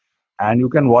video. And you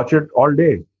can watch it all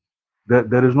day.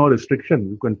 There is no restriction.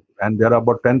 You can, and there are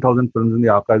about 10,000 films in the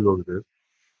archives those days.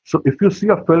 So if you see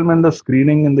a film in the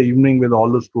screening in the evening with all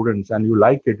the students and you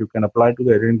like it, you can apply to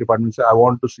the editing department and say, I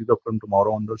want to see the film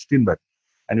tomorrow on the Steenbeck.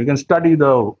 And you can study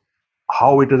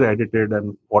how it is edited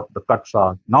and what the cuts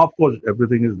are. Now, of course,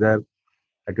 everything is there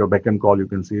at your beck and call. You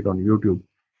can see it on YouTube.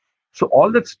 So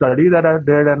all that study that I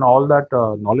did and all that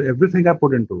knowledge, everything I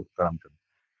put into Karamchand.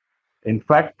 In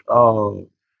fact,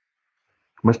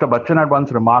 Mr. Bachchan had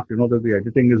once remarked, that the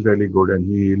editing is really good, and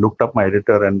he looked up my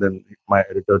editor, and then my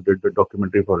editor did the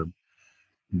documentary for him.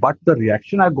 But the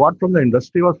reaction I got from the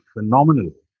industry was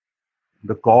phenomenal.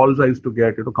 The calls I used to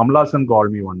get, Kamal Haasan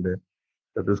called me one day.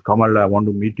 That is, Kamal, I want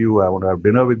to meet you. I want to have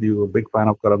dinner with you. A big fan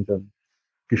of Karamchand.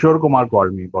 Kishore Kumar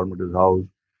called me to his house.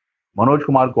 Manoj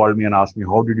Kumar called me and asked me,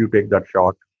 how did you take that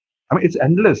shot? I mean, it's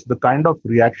endless, the kind of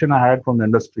reaction I had from the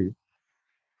industry.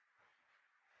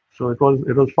 So it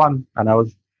was fun. And I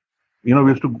was, we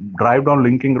used to drive down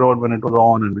Linking Road when it was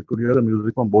on and we could hear the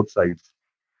music from both sides.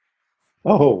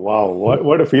 Oh, wow.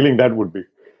 What a feeling that would be.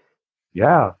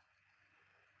 Yeah.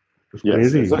 It was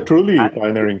crazy. It's a truly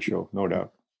pioneering show, no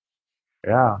doubt.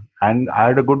 Yeah. And I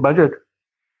had a good budget.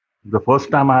 The first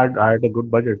time I had a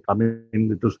good budget. I mean,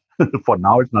 it was, for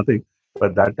now it's nothing.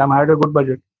 But that time I had a good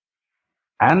budget.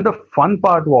 And the fun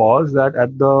part was that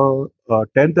at the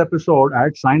 10th episode, I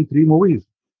had signed 3 movies.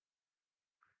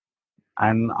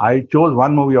 And I chose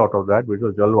one movie out of that, which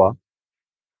was Jalwa.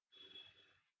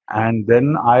 And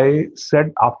then I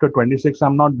said, after 26,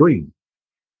 I'm not doing.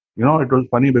 It was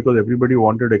funny because everybody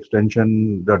wanted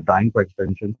extension. They're dying for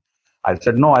extension. I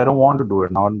said, no, I don't want to do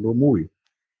it. Now I'll do a movie.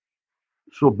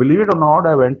 So believe it or not,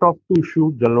 I went off to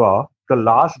shoot Jalwa. The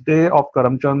last day of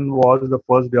Karamchand was the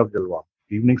first day of Jalwa.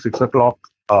 Evening 6 o'clock,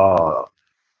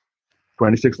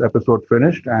 26th episode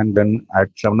finished. And then at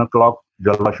 7 o'clock,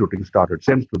 Jalwa shooting started.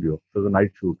 Same studio. It was a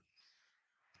night shoot.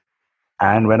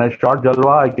 And when I shot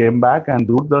Jalwa, I came back and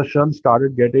Doordarshan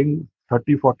started getting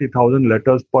 30, 40,000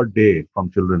 letters per day from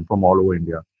children from all over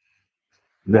India.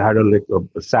 They had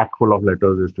a sack full of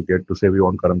letters to get to say we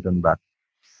want Karamchand back.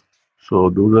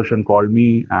 So Doordarshan called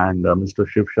me and Mr.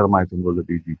 Shiv Sharma, I think, was the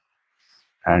DG.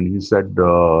 And he said,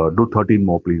 do 13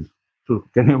 more, please. So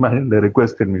can you imagine? They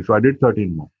requested me. So I did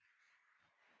 13 more.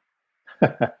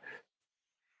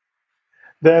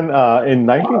 Then in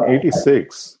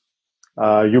 1986,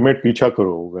 you made Picha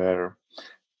Karo, where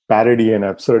parody and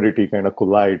absurdity kind of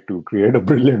collide to create a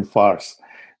brilliant farce.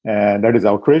 And that is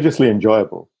outrageously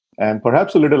enjoyable and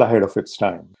perhaps a little ahead of its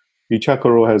time. Picha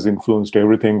Karo has influenced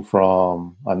everything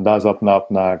from Andaz Apna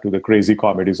Apna to the crazy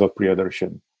comedies of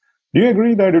Priyadarshan. Do you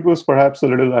agree that it was perhaps a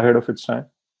little ahead of its time?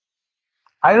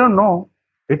 I don't know.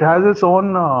 It has its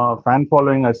own fan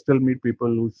following. I still meet people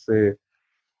who say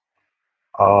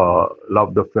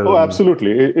love the Oh, film.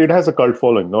 absolutely. It has a cult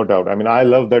following, no doubt. I mean, I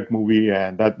love that movie,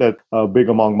 and that big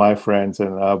among my friends.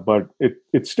 And but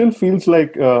it still feels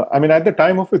like. I mean, at the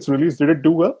time of its release, did it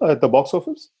do well at the box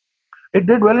office? It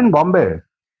did well in Bombay.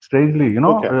 Strangely,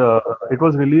 Okay. it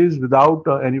was released without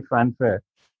any fanfare.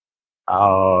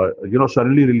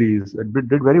 Suddenly released. It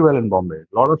did very well in Bombay.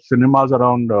 A lot of cinemas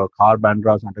around Khar,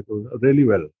 Bandra, Santa Cruz, really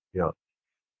well here.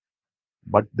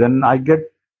 But then I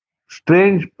get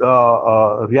strange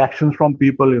reactions from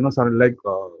people. Suddenly, like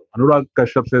Anurag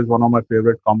Kashyap says, one of my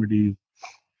favorite comedies.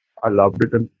 I loved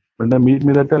it. And when they meet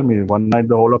me, they tell me. One night,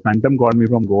 the whole of Phantom called me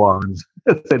from Goa and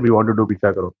said, we want to do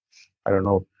Picha Karo. I don't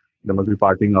know. They must be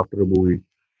partying after a movie.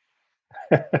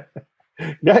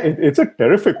 Yeah, it's a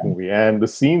terrific movie, and the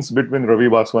scenes between Ravi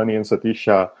Baswani and Satish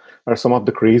Shah are some of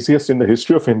the craziest in the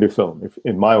history of Hindi film,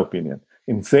 in my opinion.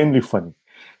 Insanely funny,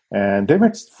 and they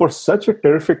made for such a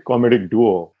terrific comedic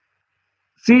duo.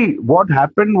 See, what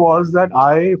happened was that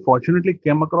I fortunately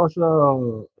came across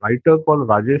a writer called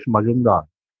Rajesh Majumdar,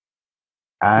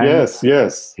 and Yes,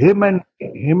 yes, him and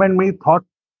me thought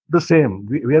the same.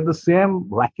 We had the same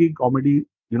wacky comedy,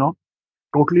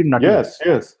 totally nutty.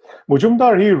 yes.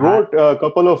 Mujumdar, he And wrote a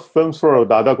couple of films for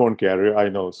Dada Kaun Kya, I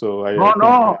know. So I no, think,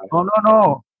 no, no, no,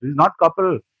 no. He's not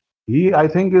couple. He, I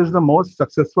think, is the most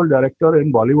successful director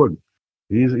in Bollywood.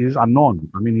 He's unknown.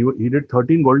 I mean, he did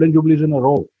 13 Golden Jubilees in a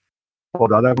row for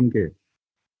Dada Kunke.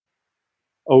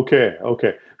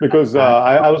 okay. Because And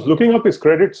I was looking up his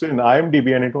credits in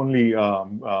IMDb, and it only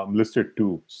listed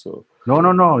two. So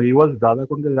no. He was Dada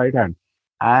Kunke's right hand.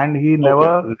 And he okay.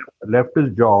 never left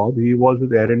his job. He was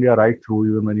with Air India right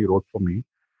through, even when he wrote for me.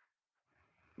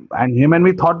 And him and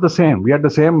me thought the same. We had the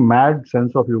same mad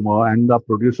sense of humor. And the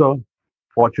producer,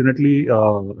 fortunately,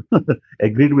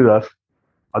 agreed with us.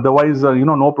 Otherwise,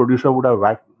 no producer would have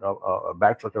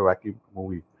backed such a wacky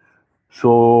movie.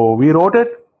 So we wrote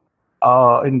it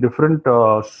in different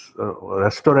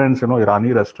restaurants,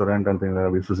 Irani restaurant and things like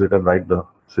that. We used to sit and write the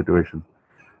situation.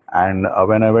 And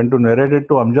when I went to narrate it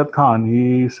to Amjad Khan,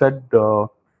 he said, "You're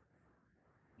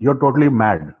totally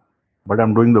mad, but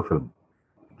I'm doing the film."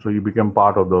 So he became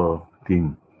part of the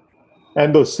team.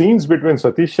 And those scenes between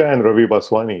Satish Shah and Ravi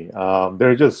Baswani,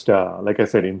 they're just, like I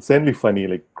said, insanely funny,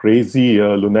 like crazy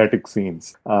lunatic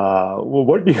scenes.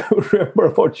 What do you remember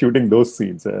about shooting those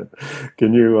scenes?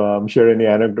 Can you share any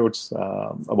anecdotes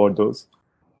about those?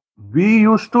 We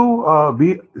used to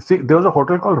we see there was a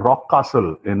hotel called Rock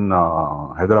Castle in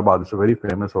Hyderabad. It's a very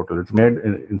famous hotel. It's made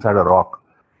inside a rock,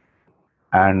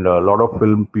 and a lot of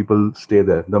film people stay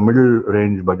there. The middle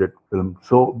range budget film.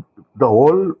 So the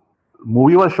whole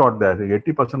movie was shot there. I think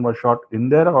 80% was shot in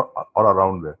there or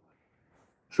around there.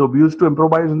 So we used to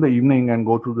improvise in the evening and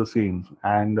go through the scenes.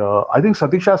 And I think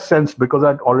Satisha's sense, because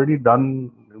I'd already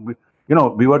done,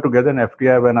 we were together in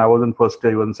FTI when I was in first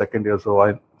year, he was in second year. So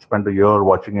I spent a year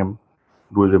watching him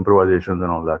do his improvisations and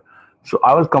all that. So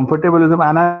I was comfortable with him,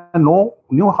 and I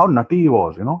knew how nutty he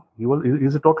was.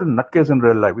 He's a total nutcase in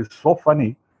real life. He's so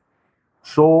funny.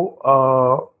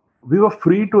 So we were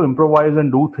free to improvise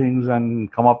and do things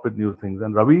and come up with new things.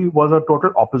 And Ravi was a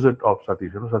total opposite of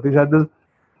Satish. Satish had this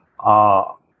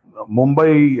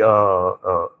Mumbai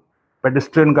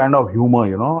pedestrian kind of humor,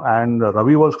 and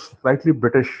Ravi was slightly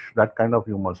British, that kind of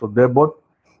humor. So they're both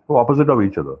opposite of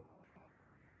each other,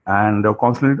 and they're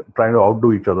constantly trying to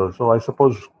outdo each other. So I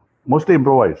suppose mostly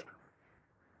improvised.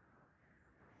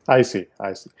 I see.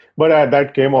 But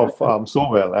that came off so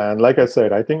well. And like I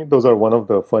said, I think those are one of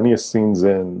the funniest scenes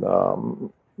in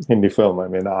Hindi film. I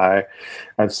mean,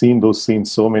 I've seen those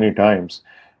scenes so many times.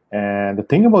 And the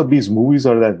thing about these movies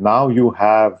are that now you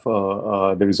have,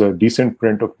 there is a decent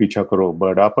print of Picha Karo,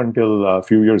 but up until a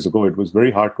few years ago, it was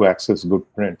very hard to access good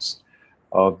prints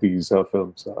of these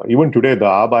films. Even today, the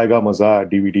Aab Aayega Maza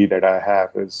DVD that I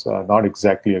have is not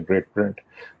exactly a great print,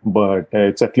 but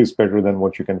it's at least better than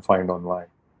what you can find online.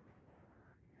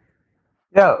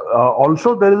 Yeah,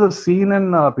 also there is a scene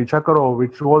in Picha Karo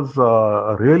which was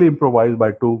really improvised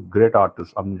by two great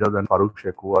artists, Amjad and Farooq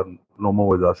Sheikh, who are no more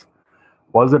with us.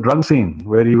 Was the drunk scene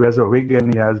where he wears a wig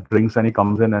and he has drinks and he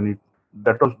comes in, and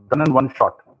that was done in one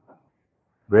shot,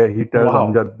 where he tells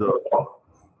Amjad, the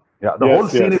whole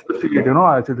scene is to see it,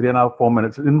 I say 3.5-4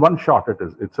 minutes in one shot.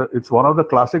 It's one of the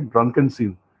classic drunken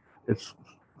scenes. It's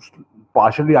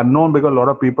partially unknown because a lot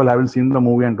of people haven't seen the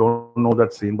movie and don't know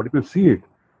that scene. But if you see it,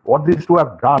 what these two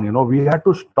have done, we had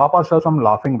to stop ourselves from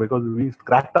laughing because we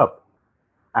cracked up.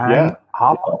 And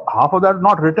half of that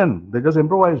not written. They just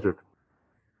improvised it.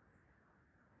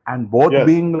 And both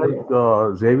being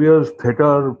like Xavier's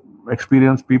theater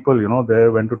experienced people, they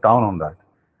went to town on that.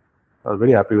 I was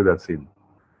very happy with that scene.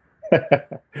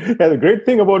 The great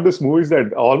thing about this movie is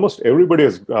that almost everybody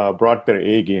has brought their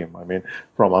A game. I mean,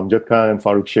 from Amjad Khan and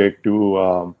Farooq Sheikh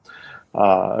to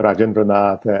Rajendra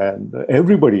Nath, and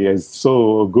everybody is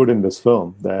so good in this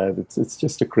film that it's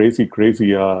just a crazy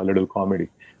little comedy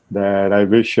that I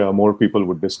wish more people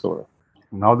would discover.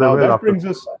 Now that brings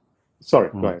us. Sorry,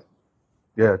 go ahead.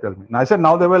 Yeah, tell me. I said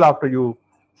now they will after you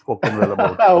spoken well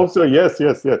about. I hope so. Yes.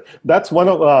 That's one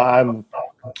of.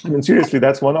 Seriously,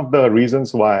 that's one of the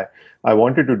reasons why I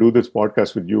wanted to do this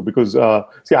podcast with you because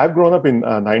I've grown up in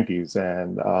 90s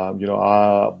and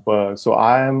so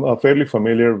I am fairly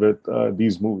familiar with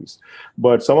these movies.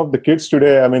 But some of the kids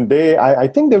today, I mean, I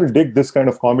think they will dig this kind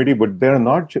of comedy, but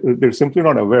they're simply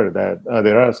not aware that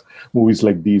there are movies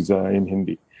like these in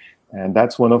Hindi. And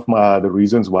that's one of the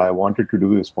reasons why I wanted to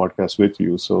do this podcast with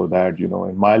you, so that,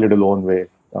 in my little own way,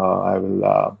 I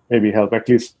will maybe help at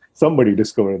least somebody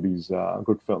discover these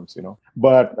good films,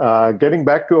 But getting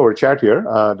back to our chat here,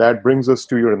 that brings us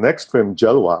to your next film,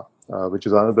 Jalwa, which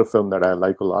is another film that I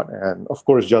like a lot. And of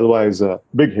course, Jalwa is a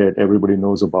big hit. Everybody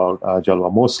knows about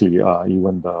Jalwa. Mostly,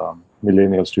 even the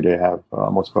millennials today have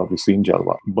most probably seen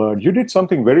Jalwa. But you did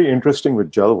something very interesting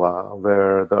with Jalwa,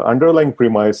 where the underlying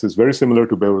premise is very similar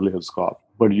to Beverly Hills Cop.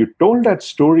 But you told that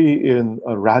story in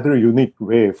a rather unique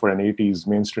way for an 80s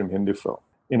mainstream Hindi film,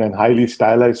 in a highly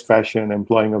stylized fashion,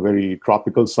 employing a very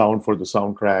tropical sound for the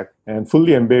soundtrack and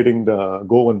fully embedding the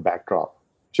Goan backdrop.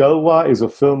 Jalwa is a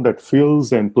film that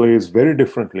feels and plays very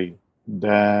differently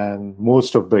than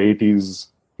most of the 80s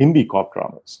Hindi cop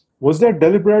dramas. Was that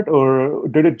deliberate or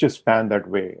did it just pan that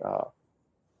way?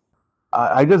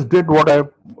 I just did what I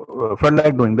felt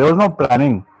like doing. There was no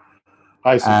planning.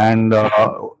 I see. And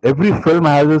every film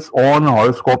has its own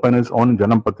horoscope and its own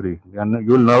Janampatri. And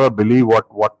you'll never believe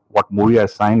what movie I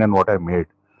signed and what I made.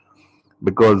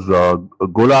 Because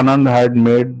Gul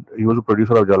Anand he was a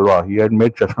producer of Jalwa. He had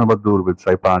made Chashme Badur with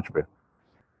Sai Panchpe.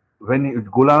 When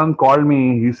Gul Anand called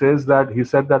me, he said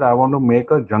that I want to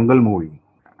make a jungle movie.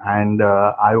 And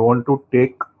I want to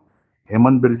take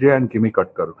Hemant Birje and Kimi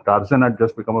Katkar. Tarzan had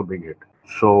just become a big hit.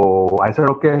 So I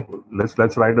said, okay,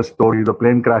 let's write a story. The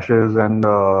plane crashes and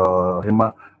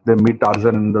they meet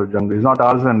Tarzan in the jungle. He's not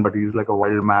Tarzan, but he's like a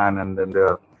wild man. And then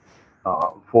there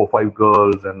are 4 or 5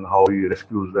 girls and how he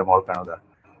rescues them, all kind of that.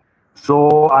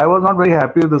 So I was not very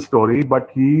happy with the story, but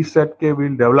he said, okay,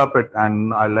 we'll develop it.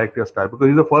 And I liked your style because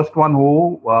he's the first one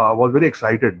who was very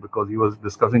excited because he was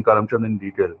discussing Karamchand in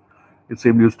detail. It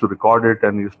seemed he used to record it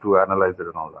and used to analyze it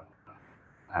and all that.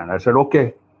 And I said,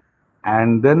 okay.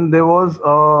 And then there was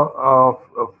a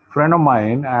friend of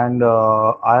mine, and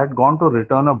I had gone to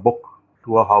return a book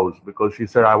to her house because she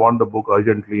said, I want the book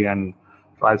urgently. And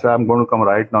so I said, I'm going to come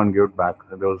right now and give it back.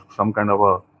 And there was some kind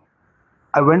of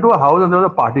I went to a house and there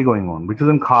was a party going on, which is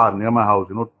in Khar, near my house,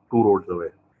 2 roads away.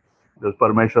 There's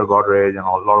Parmeshwar Godrej and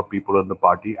a lot of people in the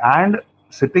party. And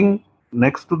sitting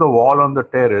next to the wall on the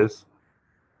terrace,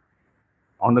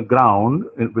 on the ground,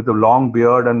 with a long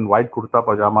beard and white kurta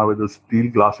pajama with a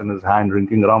steel glass in his hand,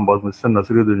 drinking rum, was Mr.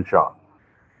 Nasiruddin Shah.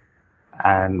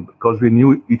 And because we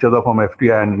knew each other from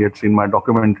FTI and he had seen my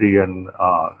documentary and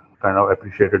kind of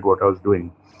appreciated what I was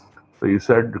doing. So he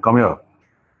said, come here,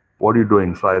 what are you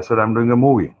doing? So I said, I'm doing a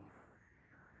movie.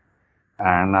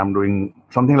 And I'm doing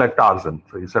something like Tarzan.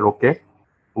 So he said, okay,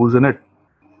 who's in it?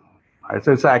 I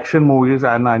said, it's action movies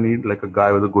and I need like a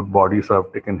guy with a good body. So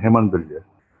I've taken Hemant Birje.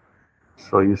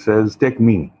 So he says, take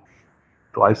me.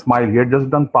 So I smiled. He had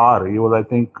just done Par. He was, I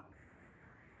think,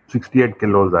 68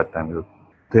 kilos that time. He was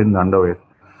thin, underweight.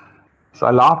 So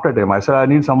I laughed at him. I said, I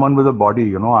need someone with a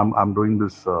body. I'm doing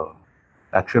this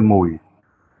action movie.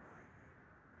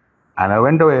 And I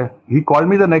went away. He called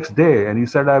me the next day and he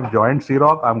said, I've joined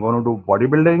C-Rock. I'm going to do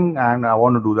bodybuilding and I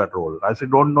want to do that role. I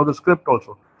said, don't know the script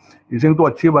also. He said, tu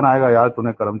achhi banayega yaar,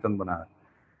 tune Karamchand banaya.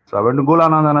 So I went to Gul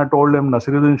Anand and I told him,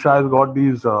 Nasiruddin Shah has got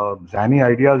these zany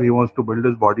ideas. He wants to build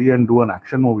his body and do an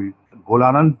action movie. Gul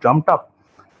Anand jumped up.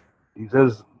 He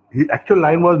says, his actual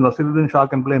line was, Nasiruddin Shah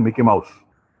can play Mickey Mouse.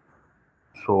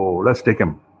 So let's take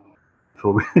him.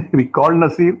 So we called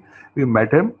Nasir, we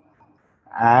met him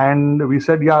and we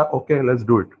said, yeah, okay, let's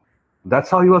do it. That's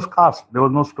how he was cast. There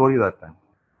was no story that time.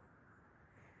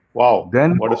 Wow,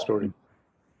 then, what a story.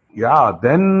 Yeah,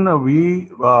 then we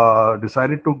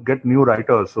decided to get new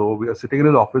writers. So we are sitting in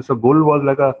his office. So Gul was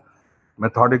like a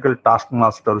methodical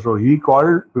taskmaster. So he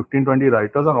called 15, 20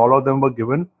 writers, and all of them were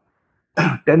given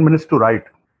 10 minutes to write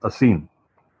a scene.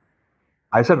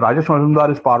 I said, Rajesh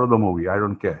Majumdar is part of the movie. I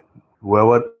don't care.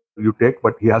 Whoever you take,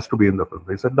 but he has to be in the film.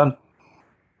 They said, done.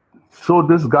 So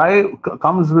this guy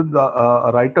comes with,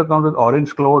 a writer comes with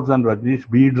orange clothes and Rajneesh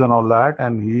beads and all that,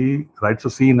 and he writes a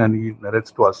scene and he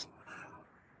narrates to us.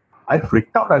 I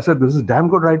freaked out. I said, this is damn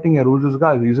good writing here. Who's this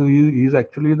guy? He's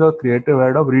actually the creative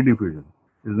head of Rediffusion.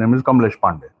 His name is Kamlesh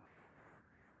Pandey.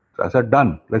 So I said,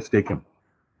 done. Let's take him.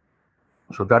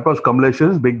 So that was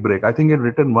Kamlesh's big break. I think he'd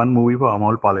written one movie for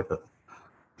Amol Palekar.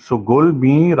 So Gul,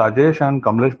 me, Rajesh and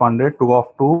Kamlesh Pandey took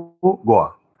off to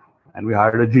Goa. And we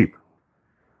hired a jeep.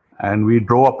 And we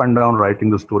drove up and down writing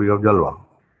the story of Jalwa.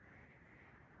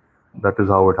 That is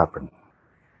how it happened.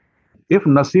 If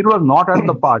Nasir was not at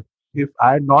the part, if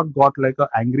I had not got like an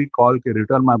angry call to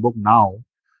return my book now,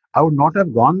 I would not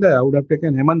have gone there. I would have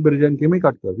taken Hemant Birje and Kimi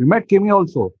Katkar. We met Kimi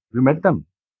also. We met them.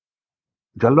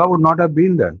 Jalwa would not have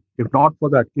been there if not for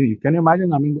that. Can you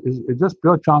imagine? I mean, it's just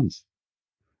pure chance.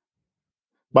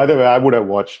 By the way, I would have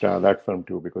watched that film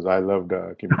too because I loved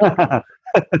Kimi.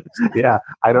 Yeah,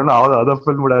 I don't know how the other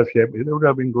film would have shaped. It would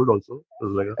have been good also.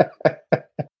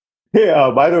 Hey,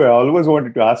 by the way, I always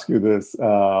wanted to ask you this.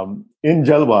 In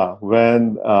Jalwa,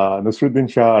 when Nasruddin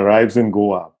Shah arrives in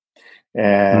Goa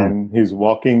and he's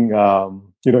walking,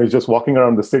 he's just walking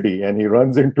around the city and he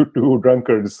runs into two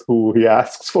drunkards who he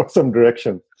asks for some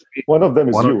direction. One of them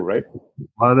is you, right?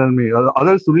 One of them me. The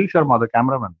other is Sunil Sharma, the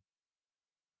cameraman.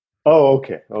 Oh,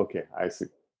 okay. I see.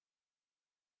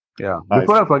 Yeah.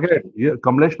 Before I forget,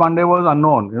 Kamlesh Pandey was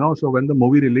unknown, so when the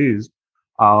movie released,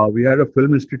 we had a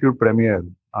Film Institute premiere,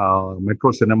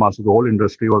 Metro Cinema. So the whole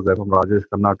industry was there, from Rajesh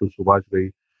Khanna to Subhash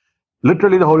Ghai.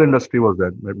 Literally the whole industry was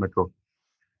there, Metro.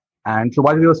 And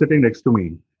Subhash Ghai was sitting next to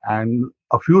me. And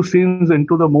a few scenes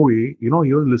into the movie, he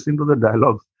was listening to the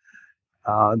dialogues.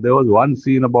 There was one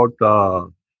scene about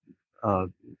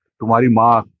तुम्हारी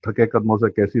माँ थके कदमों से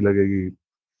कैसी लगेगी,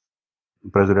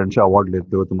 presidential award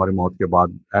लेते हो तुम्हारी मौत के बाद.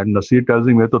 एंड नसीर टेल्स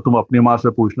मी, तो तुम अपनी माँ से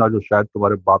पूछना जो शायद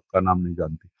तुम्हारे बाप का नाम नहीं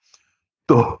जानती.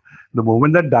 So the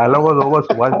moment that dialogue was over,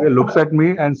 Subhash Ghai looks at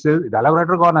me and says, dialogue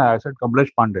writer कौन है? I said, Kamlesh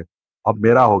Pandey. अब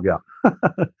मेरा हो गया.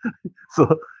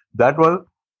 So that was,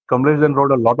 Kamlesh then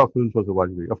wrote a lot of films for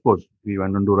Subhash Ghai. Of course, he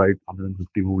went on to write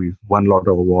 150 movies, won a lot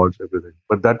of awards, everything.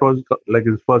 But that was like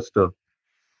his first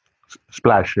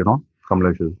splash,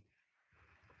 Kamlesh's.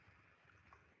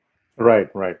 Right.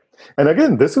 And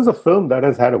again, this is a film that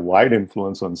has had a wide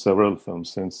influence on several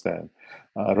films since then.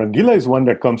 Rangila is one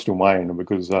that comes to mind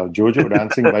because Jojo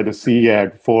Dancing by the Sea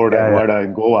at Ford and Wada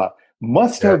in Goa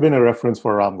must have been a reference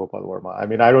for Ram Gopal Verma. I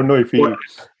mean, I don't know if he...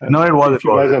 No, it was. If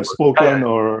you guys have spoken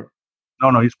or...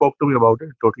 No, he spoke to me about it.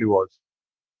 It totally was.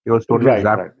 He was totally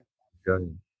right. Yeah.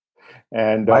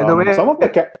 And by the way, some of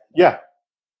the...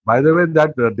 By the way,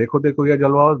 that Dekho Dekho Ye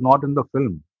Jalwa was not in the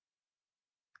film.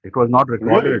 It was not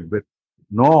recorded. Really?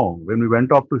 No, when we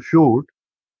went off to shoot,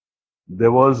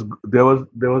 there was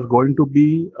going to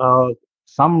be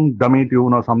some dummy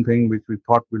tune or something which we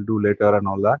thought we'll do later and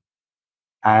all that.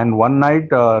 And one night,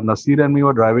 Nasir and me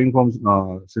were driving from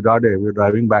Sidade. We were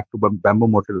driving back to Bamboo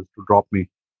Motels to drop me,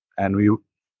 and we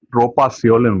drove past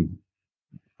Seolim,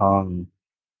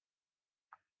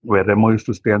 where Remo used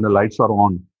to stay, and the lights are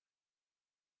on.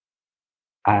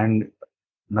 And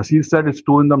Nasir said, it's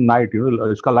 2 in the night.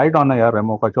 Iska light on hai yaar,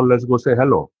 Remo ka. Chal, let's go say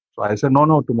hello. So I said,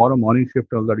 no, tomorrow morning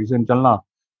shift. All that. He said, chalna.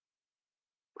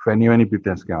 Feni peete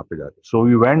hain iske yahan pe jaake. So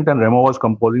we went and Remo was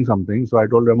composing something. So I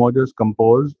told Remo, just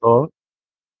compose a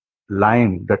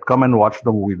line that come and watch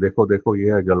the movie. Dekho Dekho Ye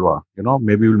Hai Jalwa.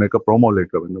 Maybe we'll make a promo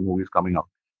later when the movie is coming out.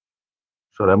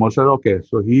 So Remo said, okay.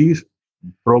 So he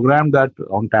programmed that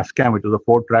on Tascam, which is a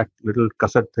 4-track little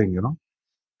cassette thing,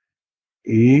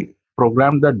 He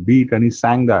programmed that beat and he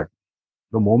sang that.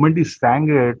 The moment he sang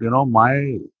it,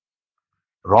 my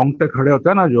wrongte khade hote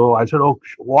hai na jo, I said, oh,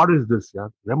 what is this,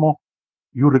 yaar? Remo,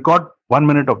 you record 1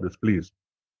 minute of this, please.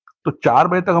 तो 4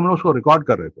 बजे तक हम लोग उसको record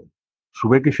कर रहे थे.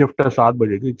 सुबह की शिफ्ट है 7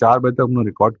 बजे की. 4 बजे तक हमने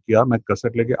रिकॉर्ड किया. मैं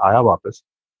कैसेट लेके आया वापस.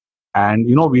 And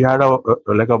we had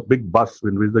a big bus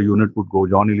in which the unit would go.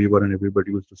 Johnny Lever and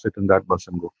everybody used to sit in that bus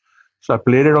and go. So I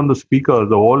played it on the speakers.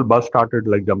 The whole bus started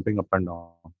like jumping up and down.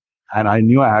 And I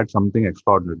knew I had something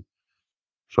extraordinary.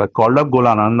 So I called up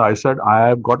Golanand. I said, I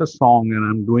have got a song and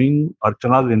I'm doing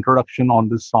Archana's introduction on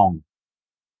this song.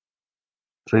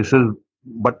 So he says,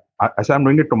 but I said, I'm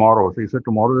doing it tomorrow. So he said,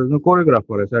 tomorrow there's no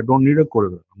choreographer. I said, I don't need a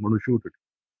choreographer. I'm going to shoot it.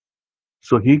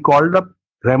 So he called up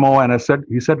Remo and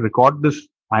he said, record this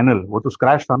final. Wo to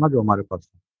scratch tha na jo hamare paas.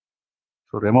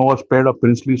 So Remo was paid a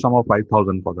princely sum of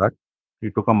 5,000 for that.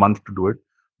 He took a month to do it.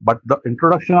 But the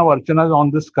introduction of Archana is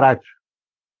on this scratch.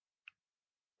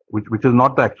 which is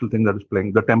not the actual thing that is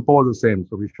playing. The tempo was the same,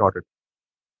 so we shot it.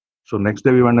 So next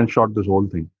day we went and shot this whole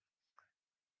thing.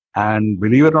 And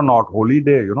believe it or not, Holy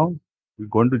Day, we're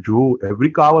going to Juhu, every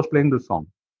car was playing this song.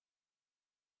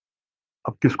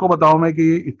 अब किसको बताऊं मैं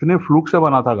कि इतने fluke से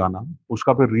बना था गाना,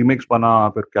 उसका फिर रीमिक्स बना,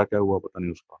 फिर क्या क्या हुआ पता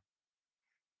नहीं उसका.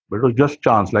 But it was just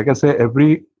chance. Like I say,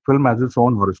 every film has its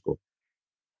own horoscope.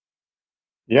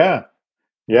 Yeah.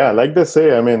 Like they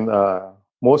say, I mean,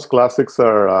 most classics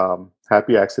are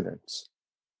happy accidents.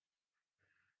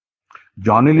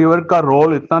 Johnny Lever का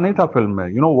role इतना नहीं था film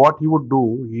में. You know what he would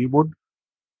do? He would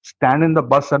stand in the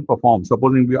bus and perform.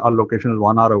 Supposing our location is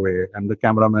 1 hour away and the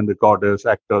cameraman, recorders,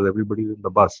 actors, everybody is in the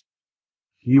bus.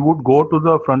 He would go to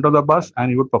the front of the bus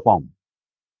and he would perform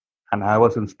and have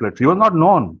us in splits. He was not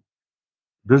known.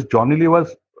 This Johnny Lee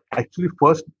was actually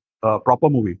first proper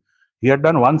movie. He had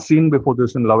done one scene before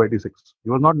this in Love 86.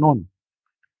 He was not known.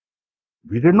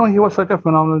 We didn't know he was such a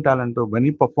phenomenal talent. So when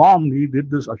he performed, he did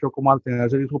this Ashok Kumar thing. I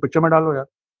said, "Isko picture mein dalo yaar."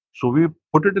 So we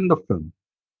put it in the film.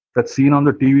 That scene on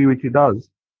the TV which he does,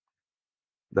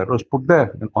 that was put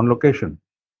there on location.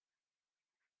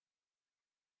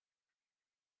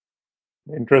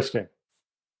 Interesting.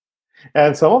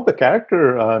 And some of the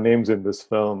character names in this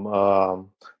film,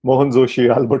 Mohan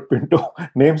Joshi, Albert Pinto,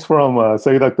 names from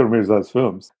Syed Akhtar Mirza's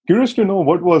films. Curious to know,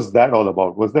 what was that all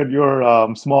about? Was that your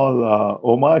small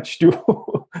homage to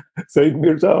Syed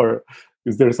Mirza, or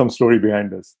is there some story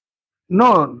behind this?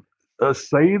 No,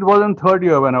 Syed was in third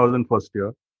year when I was in first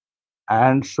year.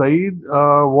 And Syed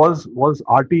was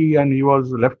arty and he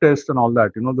was leftist and all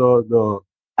that,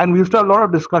 and we used to have a lot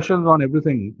of discussions on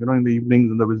everything, in the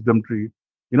evenings in the Wisdom Tree.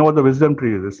 You know what the Wisdom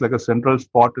Tree is? It's like a central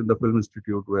spot in the Film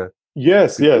Institute where...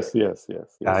 Yes.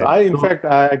 In fact,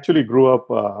 I actually grew up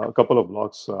a couple of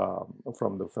blocks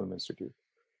from the Film Institute.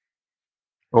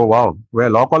 Oh, wow. Where?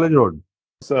 Law College Road?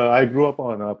 So I grew up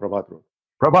on Prabhat Road.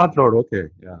 Prabhat Road, okay.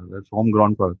 Yeah, that's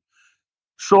homegrown for us.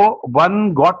 So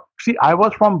I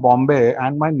was from Bombay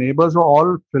and my neighbors were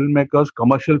all filmmakers,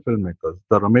 commercial filmmakers.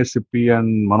 The Ramesh Sippy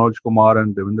and Manoj Kumar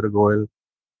and Devendra Goyal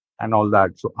and all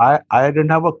that. So I didn't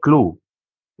have a clue.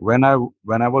 When I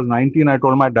was 19, I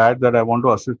told my dad that I want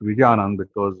to assist Vijay Anand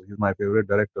because he's my favorite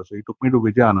director. So he took me to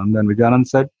Vijay Anand and Vijay Anand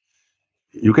said,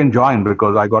 "You can join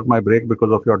because I got my break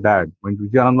because of your dad." When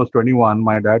Vijay Anand was 21,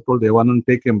 my dad told Devanand,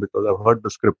 "Take him because I've heard the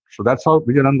script." So that's how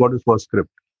Vijay Anand got his first script,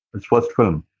 his first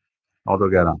film,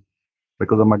 Autogera,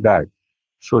 because of my dad.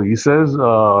 So he says,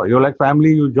 "You're like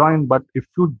family, you join, but if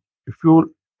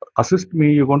you assist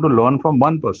me, you're going to learn from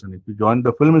one person. If you join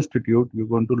the Film Institute, you're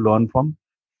going to learn from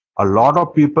a lot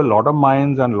of people, a lot of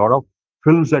minds, and a lot of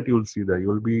films that you'll see there.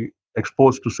 You'll be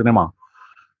exposed to cinema."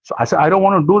 So I said, "I don't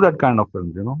want to do that kind of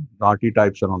films, the arty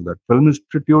types and all that." Film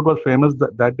Institute was famous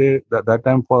that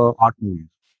time for art movies.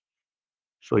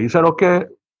 So he said, "Okay,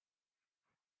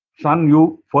 son,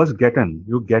 you first get in.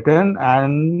 You get in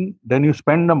and then you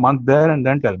spend a month there and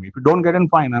then tell me. If you don't get in,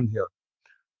 fine, I'm here."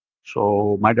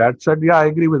 So my dad said, "Yeah, I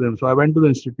agree with him." So I went to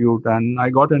the institute and I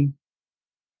got in.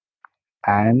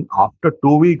 And after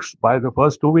 2 weeks, by the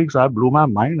first 2 weeks, I blew my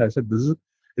mind. I said,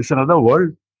 it's another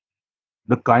world.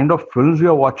 The kind of films we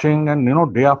are watching and,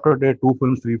 day after day, 2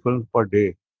 films, 3 films per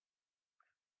day.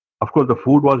 Of course, the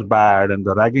food was bad and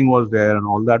the ragging was there and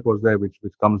all that was there, which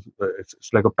comes,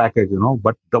 it's like a package,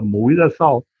 But the movies I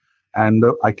saw, and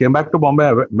I came back to Bombay,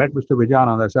 I met Mr. Vijay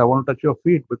Anand. I said, "I want to touch your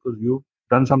feet because you've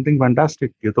done something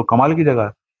fantastic. Ye to kamal ki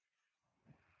jagah."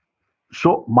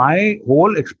 So my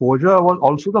whole exposure was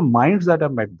also the minds that I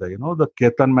met there, the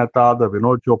Ketan Mehta, the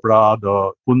Vinod Chopra,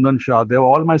 the Kundan Shah, they were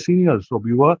all my seniors. So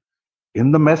we were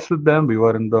in the mess with them, we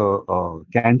were in the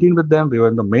canteen with them, we were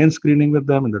in the main screening with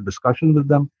them, in the discussion with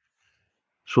them.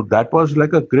 So that was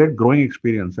like a great growing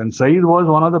experience. And Saeed was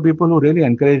one of the people who really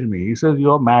encouraged me. He says,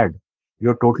 "You're mad.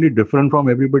 You're totally different from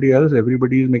everybody else.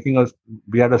 Everybody is making us..."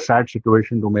 We had a sad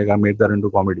situation to make. I made that into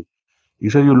comedy. He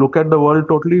said, "You look at the world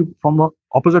totally from an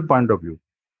opposite point of view."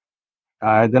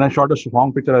 Then I shot a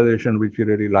song picturization, which he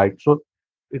really liked. So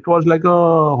it was like a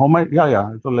homage.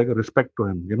 Yeah. It was like a respect to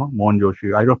him, Mohan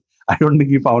Joshi. I don't think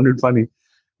he found it funny,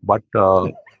 but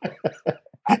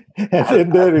and then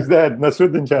there is that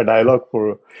Nasruddin Shah dialogue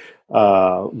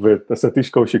with Satish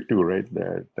Kaushik too, right?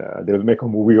 That they'll make a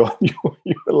movie on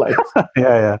your life.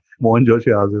 yeah. Mohan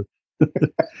Joshi has it.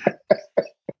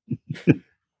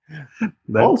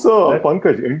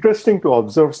 Pankaj, interesting to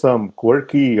observe some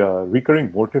quirky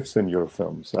recurring motifs in your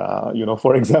films.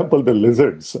 For example, the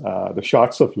lizards, the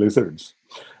shots of lizards.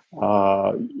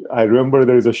 I remember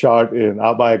there is a shot in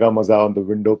Aab Aayega Maza on the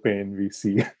window pane. We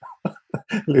see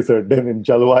lizard. Then in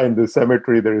Jalwa in the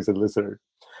cemetery, there is a lizard.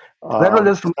 That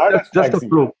was just a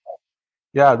fluke.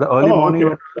 Yeah, the early morning.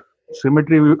 Okay.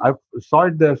 symmetry. I saw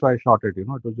it there, so I shot it. It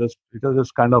was just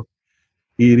kind of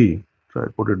eerie, so I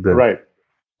put it there. Right.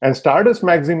 And Stardust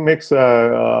magazine makes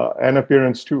an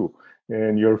appearance too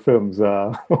in your films.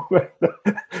 Where the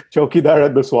Chowkidar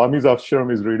at the Swami's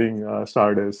ashram is reading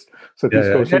Stardust.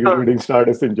 Satish Kaushik is reading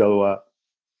Stardust in Jalwa.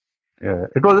 Yeah,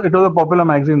 it was a popular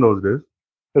magazine those days.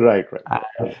 Right.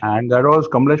 And that was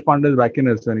Kamlesh Pandey's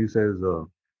wackiness, and he says,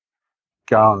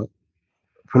 "Kya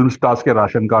film stars ke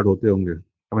ration card hote honge?"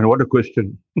 I mean, what a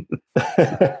question.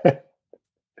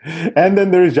 And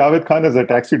then there is Javed Khan as a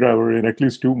taxi driver in at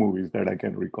least 2 movies that I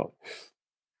can recall.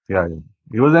 Yeah.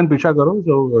 He was in Picha Karo,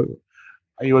 so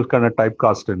he was kind of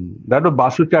typecast in. That was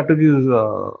Basu Chatterjee's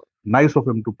nice of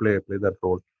him to play that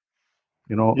role.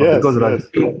 Because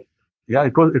Rajni,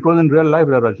 it was in real life.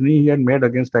 Rajni he had made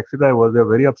against taxi drivers. They were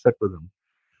very upset with him.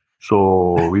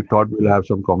 So we thought we'll have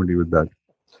some comedy with that.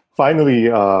 Finally,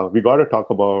 we got to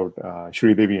talk about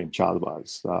Sridevi and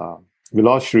Chalbaz. We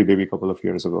lost Sridevi a couple of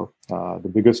years ago, the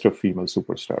biggest of female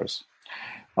superstars.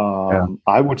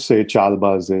 I would say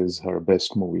Chalbaz is her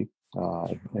best movie,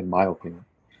 in my opinion,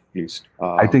 at least.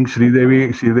 I think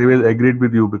Sridevi agreed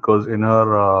with you because in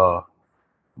her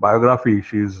biography,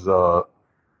 she's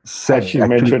said she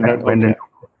mentioned that. Okay.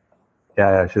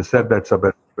 Yeah, she said that's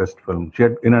her best film. She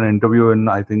had in an interview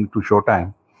I think to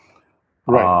Showtime.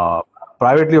 Right.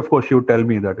 Privately, of course, she would tell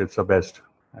me that it's the best.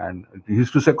 And he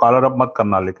used to say, "Collar up mat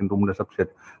karna, lekin tumne sab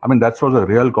shit." I mean, that was a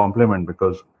real compliment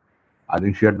because I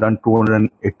think she had done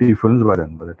 280 films by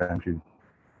the time she.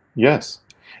 Yes.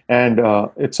 And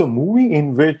it's a movie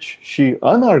in which she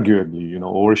unarguably,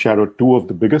 overshadowed 2 of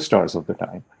the biggest stars of the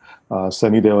time,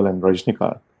 Sunny Deol and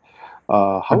Rajnikant.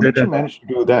 How did she manage to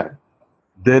do that?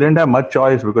 They didn't have much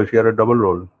choice because she had a double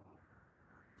role.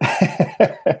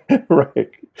 Right.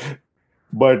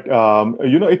 But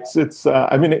it's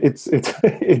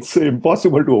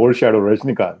impossible to overshadow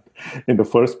Rajnikant in the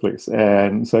first place,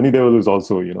 and Sunny Deol is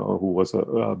also who was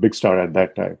a big star at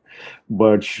that time.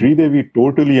 But Sridevi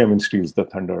totally steals the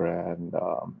thunder, and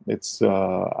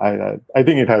I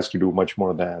think it has to do much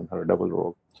more than her double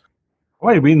role.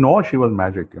 Well, we know she was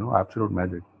magic, absolute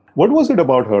magic. What was it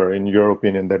about her, in your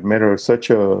opinion, that made her such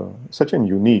an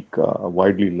unique,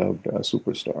 widely loved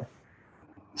superstar?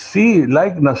 See,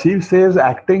 like Naseer says,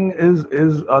 acting is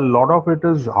a lot of it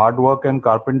is hard work and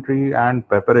carpentry and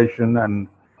preparation and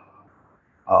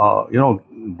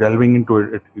delving into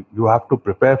it. You have to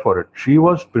prepare for it. She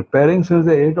was preparing since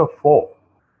the age of 4,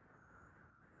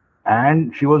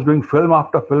 and she was doing film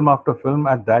after film after film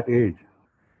at that age.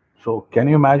 So can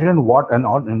you imagine what in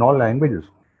all languages?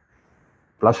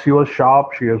 Plus, she was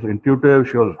sharp. She was intuitive.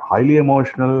 She was highly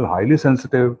emotional, highly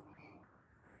sensitive.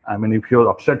 I mean, if she was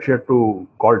upset, she had to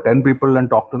call 10 people and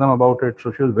talk to them about it.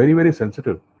 So she was very, very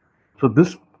sensitive. So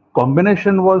this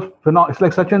combination was phenomenal. It's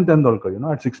like Sachin Tendulkar,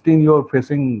 at 16, you're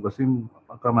facing Wasim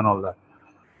Akram and all that.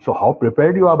 So how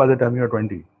prepared you are by the time you're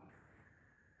 20.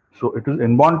 So it is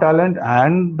inborn talent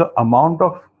and the amount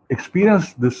of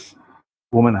experience this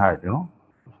woman had,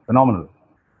 phenomenal.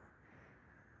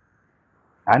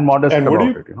 And modest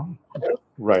about it,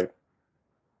 Right.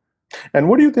 And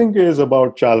what do you think is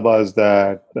about Chalbaz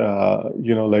that,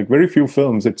 like very few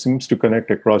films, it seems to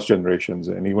connect across generations.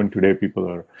 And even today, people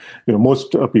are,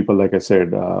 most people, like I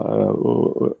said,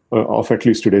 of at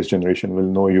least today's generation will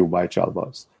know you by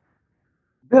Chalbaz.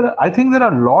 I think there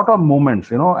are a lot of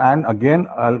moments, and again,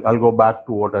 I'll go back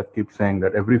to what I keep saying,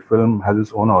 that every film has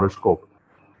its own horoscope.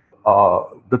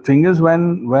 The thing is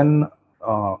when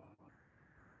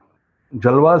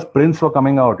Jalwa's prints were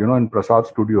coming out, in Prasad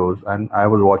Studios, and I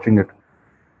was watching it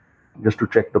just to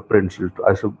check the prints.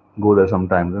 I should go there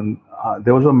sometimes. And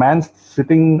there was a man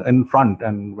sitting in front,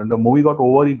 and when the movie got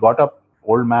over, he got up,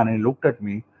 old man, and he looked at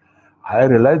me. I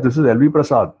realized this is L.V.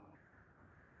 Prasad.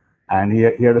 And he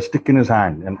had a stick in his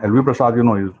hand. And L.V. Prasad, he's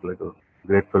like a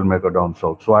great filmmaker down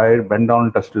south. So I bent down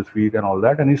and touched his feet and all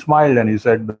that. And he smiled and he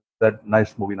said that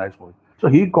nice movie. So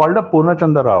he called up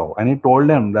Purnachandra Rao and he told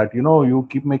him that, you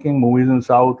keep making movies in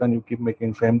South and you keep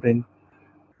making same thing.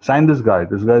 Sign this guy.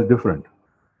 This guy is different.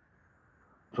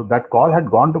 So that call had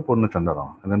gone to Purnachandra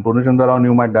Rao. And then Purnachandra Rao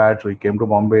knew my dad. So he came to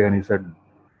Bombay and he said,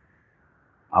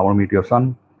 I want to meet your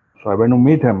son. So I went to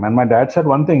meet him. And my dad said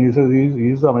one thing. He says,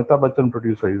 he's the Amitabh Bachchan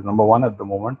producer. He's number 1 at the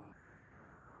moment.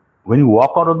 When you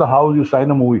walk out of the house, you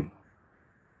sign a movie.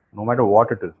 No matter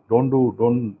what it is. Don't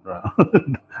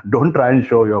try and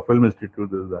show your film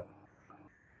institute this, that.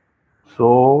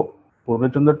 So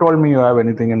Purnachandra told me, you have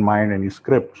anything in mind, any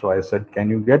script? So I said,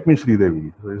 can you get me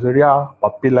Sridevi? So he said, yeah,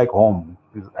 puppy like home.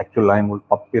 His actual line was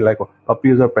puppy like home. Puppy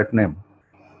is her pet name.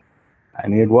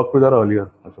 And he had worked with her earlier,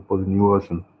 I suppose, in New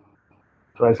Version.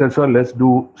 So I said, sir, let's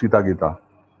do Sita Gita.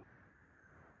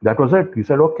 That was it. He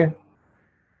said, okay.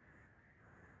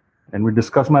 And we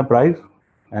discussed my price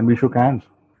and we shook hands.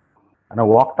 And I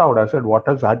walked out. I said, what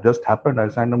has just happened? I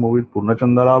signed a movie with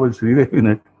Purnachandra Rao with Sridevi in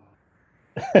it.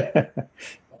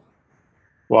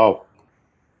 Wow.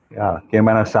 Yeah, came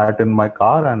and I sat in my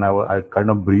car and I kind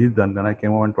of breathed, and then I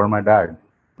came home and told my dad.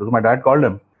 Because my dad called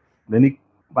him. Then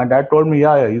my dad told me,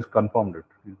 yeah, he's confirmed it.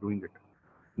 He's doing it.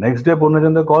 Next day,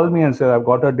 Purnachandra called me and said, I've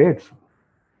got her dates.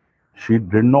 She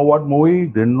didn't know what movie,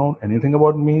 didn't know anything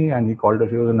about me, and he called her.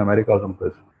 She was in America or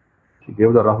someplace. She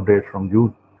gave the rough dates from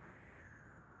June.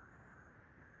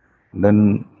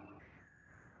 Then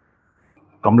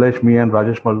Kamlesh, me and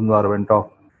Rajesh Mazumdar went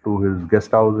off to his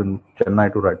guest house in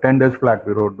Chennai to write. 10 days flat,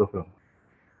 we wrote the film.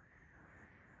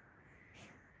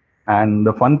 And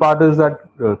the fun part is that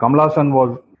Kamala Hassan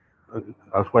was,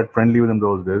 I was quite friendly with him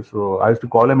those days. So I used to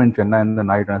call him in Chennai in the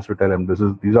night and I used to tell him,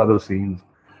 these are the scenes.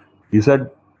 He said,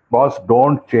 boss,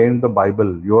 don't change the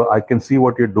Bible. I can see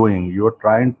what you're doing. You're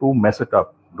trying to mess it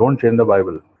up. Don't change the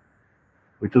Bible,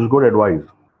 which is good advice.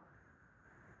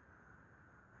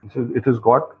 He says, it has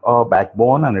got a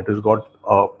backbone and it has got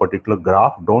a particular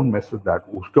graph. Don't mess with that.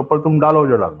 Uske upar tum dalo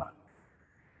jo dalna.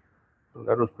 So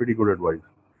that was pretty good advice.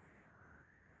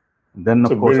 Then,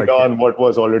 of course, build on what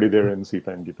was already there in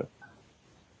Sita and Geeta.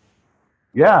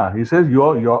 Yeah, he says you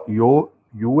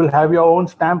will have your own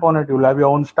stamp on it. You will have your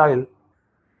own style.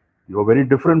 You are very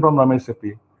different from Ramesh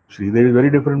Sippy. Sridevi is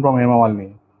very different from Hema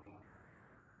Malini.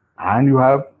 And you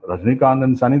have Rajnikant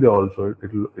and Sunny Deol also.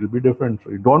 It'll be different.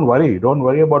 So don't worry. Don't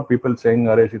worry about people saying,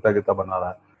 "Arey Sita Geeta bana raha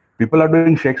hai." People are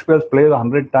doing Shakespeare's plays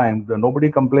 100 times.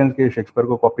 Nobody complains that Shakespeare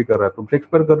ko copy kar raha hai. Tum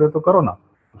Shakespeare kar rahe ho to karo na.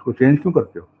 Usko change kyun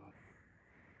karte ho?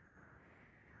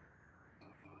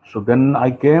 So then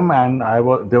I came and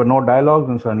there were no dialogues,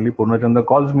 and suddenly Purnachandra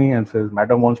calls me and says,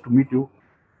 "Madam wants to meet you."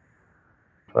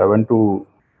 So I went to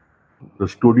the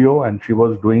studio and she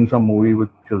was doing some movie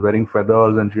she was wearing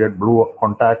feathers and she had blue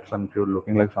contacts and she was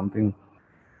looking like something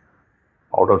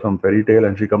out of some fairy tale,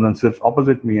 and she comes and sits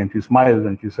opposite me and she smiles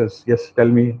and she says, yes, tell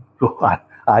me. So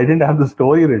I didn't have the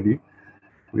story ready.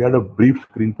 We had a brief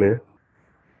screenplay.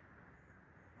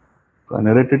 So I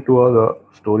narrated to her the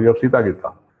story of Sita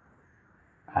Geeta.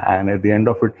 And at the end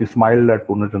of it, she smiled at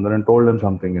Purnachandra and told him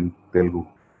something in Telugu.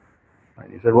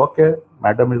 And he said, okay,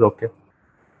 madam is okay.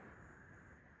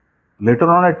 Later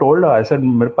on, I told her, I said,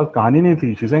 मेरे पास कहानी नहीं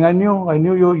थी. She's saying, I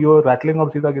knew you were rattling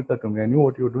off Sita Geeta to me. I knew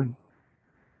what you were doing.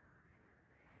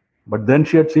 But then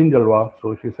she had seen Jalwa,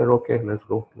 so she said, okay, let's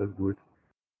go, let's do it.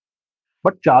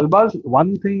 But Chalbaz,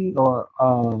 one thing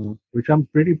which I'm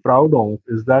pretty proud of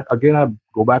is that, again, I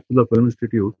go back to the Film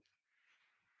Institute,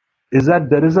 is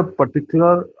that there is a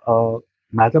particular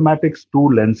mathematics to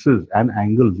lenses and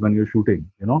angles when you're shooting,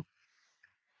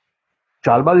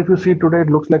 Chalbaz, if you see today, it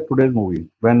looks like today's movie.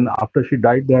 When after she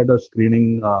died, they had a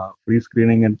screening, free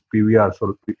screening in PVR,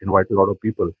 so we invited a lot of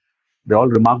people. They all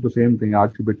remarked the same thing,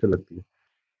 aaj ki picture lagti hai.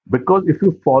 Because if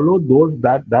you follow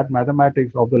that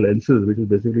mathematics of the lenses, which is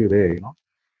basically ray,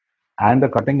 and the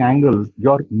cutting angles,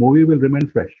 your movie will remain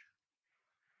fresh.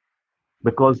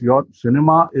 Because your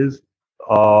cinema is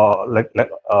of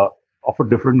a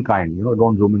different kind,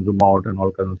 don't zoom in, zoom out, and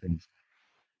all kinds of things.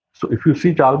 So if you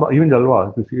see even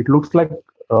Jalwa, it looks like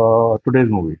today's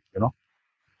movie,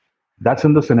 That's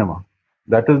in the cinema.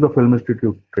 That is the Film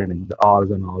Institute training, the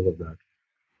hours and hours of that.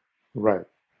 Right.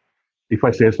 If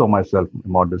I say so myself,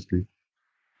 modestly.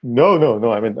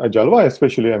 No. I mean, Jalwa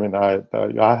especially. I mean,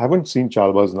 I haven't seen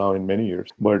Chalbaz now in many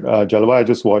years, but Jalwa I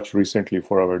just watched recently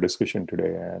for our discussion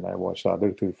today, and I watched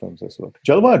other two films as well.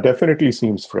 Jalwa definitely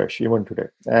seems fresh even today,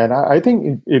 and I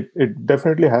think it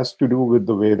definitely has to do with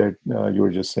the way that you were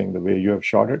just saying, the way you have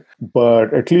shot it.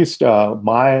 But at least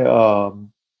my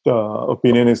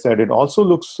opinion is that it also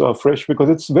looks fresh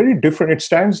because it's very different. It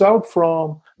stands out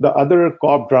from the other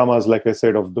cop dramas, like I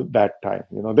said, of that time.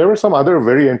 There were some other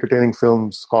very entertaining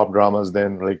films, cop dramas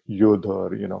then, like Yudh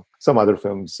or, some other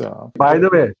films. By the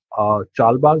way,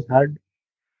 Chalbaz had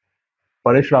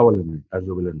Paresh Rawal in it as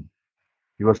the villain.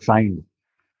 He was signed.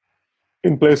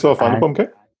 In place of Anupam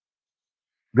Kher?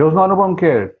 There was no Anupam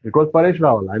Kher. It was Paresh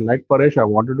Rawal. I liked Paresh. I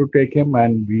wanted to take him,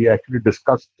 and we actually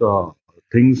discussed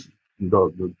things,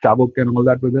 the Chabuk and all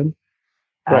that with him.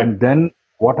 Right. And then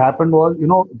what happened was,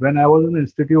 when I was in the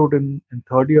institute in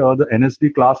third year, the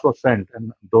NSD class was sent,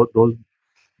 and those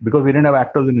because we didn't have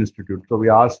actors in institute, so we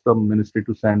asked the ministry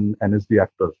to send NSD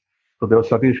actors. So there was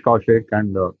Satish Kaushik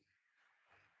and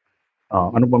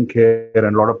Anupam Kher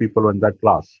and a lot of people in that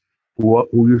class who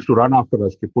used to run after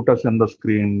us, put us in the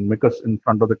screen, make us in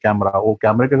front of the camera. Oh,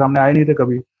 camera ke samne aaye nahi the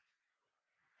kabhi.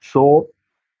 So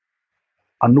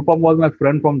Anupam was my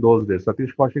friend from those days.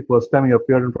 Satish Kaushik, first time he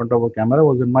appeared in front of a camera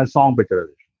was in my song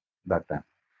picturization. that time.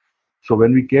 So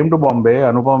when we came to Bombay,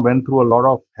 Anupam went through a lot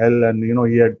of hell, and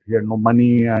he had no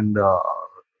money, and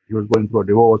he was going through a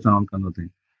divorce and all kind of thing.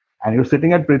 And he was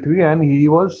sitting at Prithvi, and he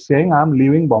was saying, "I'm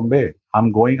leaving Bombay.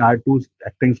 I'm going." I had 2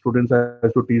 acting students. I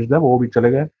had to teach them. वो भी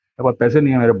चले गए. मेरे पास पैसे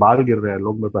नहीं है. मेरे बाल गिर रहे हैं.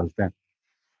 लोग मेरे पास हंसते हैं.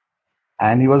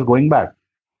 And he was going back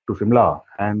to Simla,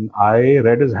 and I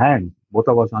read his hand. Both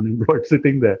of us unemployed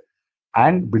sitting there.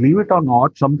 And believe it or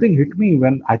not, something hit me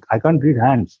when I can't read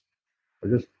hands. I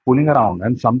was just fooling around,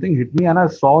 and something hit me, and I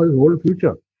saw his whole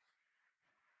future.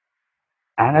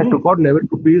 And I took out 11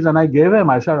 rupees and I gave him.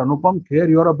 I said, "Anupam Kher,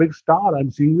 you're a big star.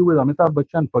 I'm seeing you with Amitabh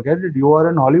Bachchan. Forget it. You are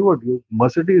in Hollywood. You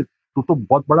Mercedes. तू तो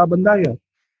बहुत बड़ा बंदा है यार.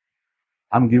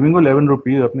 I'm giving you 11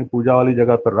 rupees. अपनी पूजा वाली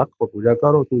जगह पर रख और पूजा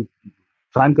करो. तू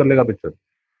sign कर लेगा picture."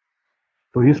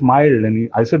 So he smiled, and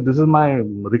I said, "This is my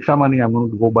rickshaw money. I'm going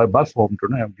to go by bus home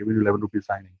tonight. I'm giving you 11 rupees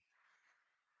signing."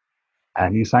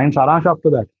 And he signed Saransh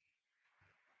after that.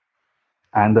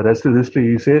 And the rest is history.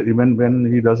 He says, even when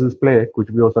he does his play, Kuch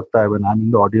Bhi Ho Sakta Hai, when I'm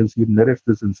in the audience, he narrates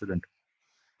this incident.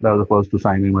 That was the first to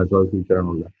sign him. I saw his future and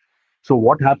all that. So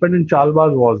what happened in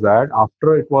Chalbaz was that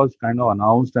after it was kind of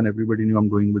announced and everybody knew I'm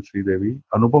doing with Sridevi,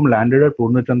 Anupam landed at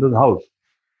Purnachandra's house.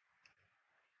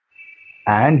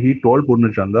 And he told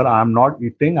Purnachandra, "I'm not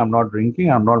eating, I'm not drinking,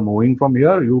 I'm not moving from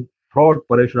here. You throw out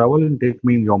Paresh Rawal and take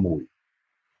me in your movie."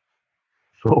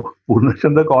 So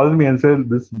Purnachandra calls me and says,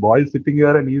 "This boy is sitting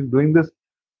here and he's doing this."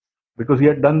 Because he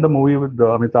had done the movie with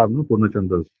Amitabh,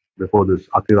 Purnachandra's, before this,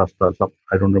 Akhir Rasta,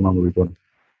 I don't remember which one.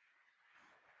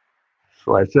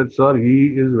 So I said, "Sir, he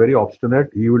is very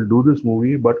obstinate. He will do this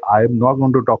movie, but I am not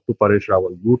going to talk to Paresh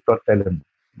Rawal. You tell him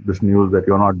this news that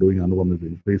you're not doing, Anupam is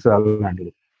doing." So he said, "I will handle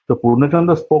it." So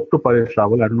Purnachandra spoke to Paresh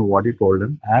Rawal. I don't know what he told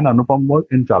him. And Anupam was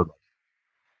in Chalbaz.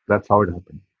 That's how it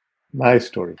happened. Nice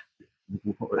story.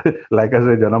 Like I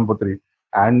said, Janampatri.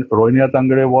 And Rohini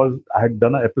Tangade I had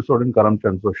done an episode in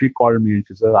Karamchand. So she called me and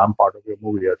she said, "I'm part of your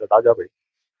movie." I said, "Aja bhai."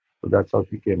 So that's how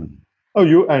she came in. Oh,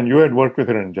 you had worked with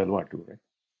her in Jalwa too, right?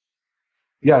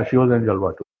 Yeah, she was in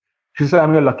Jalwa too. She said,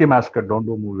 "I'm your lucky mascot. Don't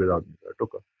do a movie without me." So I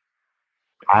took her.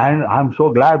 And I'm so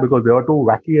glad because they were too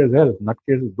wacky as hell.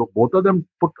 Nutcases. Both of them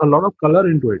put a lot of color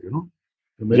into it,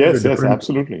 Yes,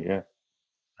 absolutely.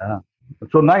 Yeah.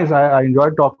 So nice. I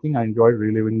enjoyed talking. I enjoyed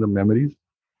reliving the memories.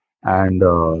 And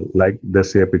like they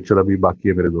say, a picture abhi baki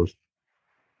hai mere dost.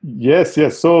 Yes.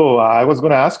 So I was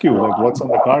going to ask you, like, what's on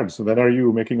the cards? When are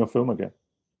you making a film again?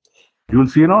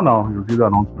 You'll see now. You'll see the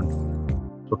announcement.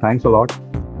 So thanks a lot.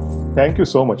 Thank you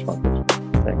so much,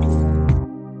 Pankaj. Thank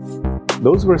you.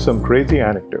 Those were some crazy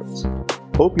anecdotes.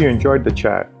 Hope you enjoyed the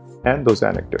chat and those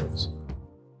anecdotes.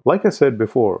 Like I said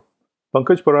before,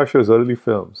 Pankaj Parashar's early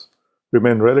films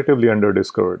remain relatively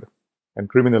underdiscovered and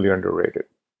criminally underrated.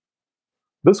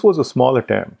 This was a small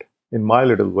attempt, in my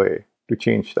little way, to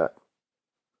change that.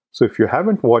 So if you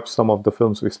haven't watched some of the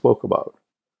films we spoke about,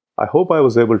 I hope I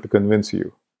was able to convince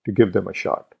you to give them a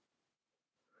shot.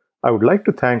 I would like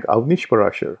to thank Avnish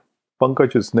Parashar,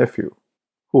 Pankaj's nephew,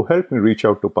 who helped me reach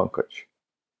out to Pankaj.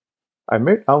 I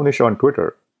met Avnish on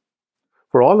Twitter.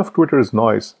 For all of Twitter's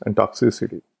noise and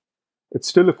toxicity, it's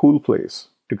still a cool place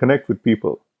to connect with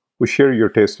people who share your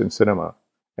taste in cinema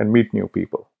and meet new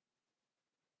people.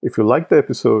 If you liked the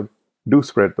episode, do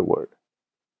spread the word.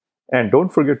 And don't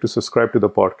forget to subscribe to the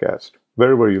podcast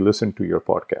wherever you listen to your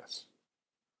podcasts.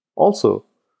 Also,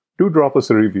 do drop us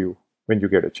a review when you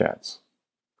get a chance.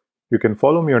 You can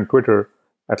follow me on Twitter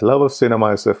at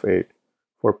LoveOfCinemaSF8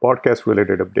 for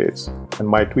podcast-related updates and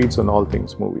my tweets on all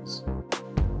things movies.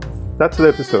 That's the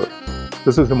episode.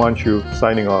 This is Himanshu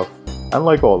signing off. And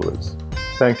like always,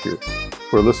 thank you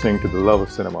for listening to the Love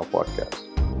of Cinema podcast.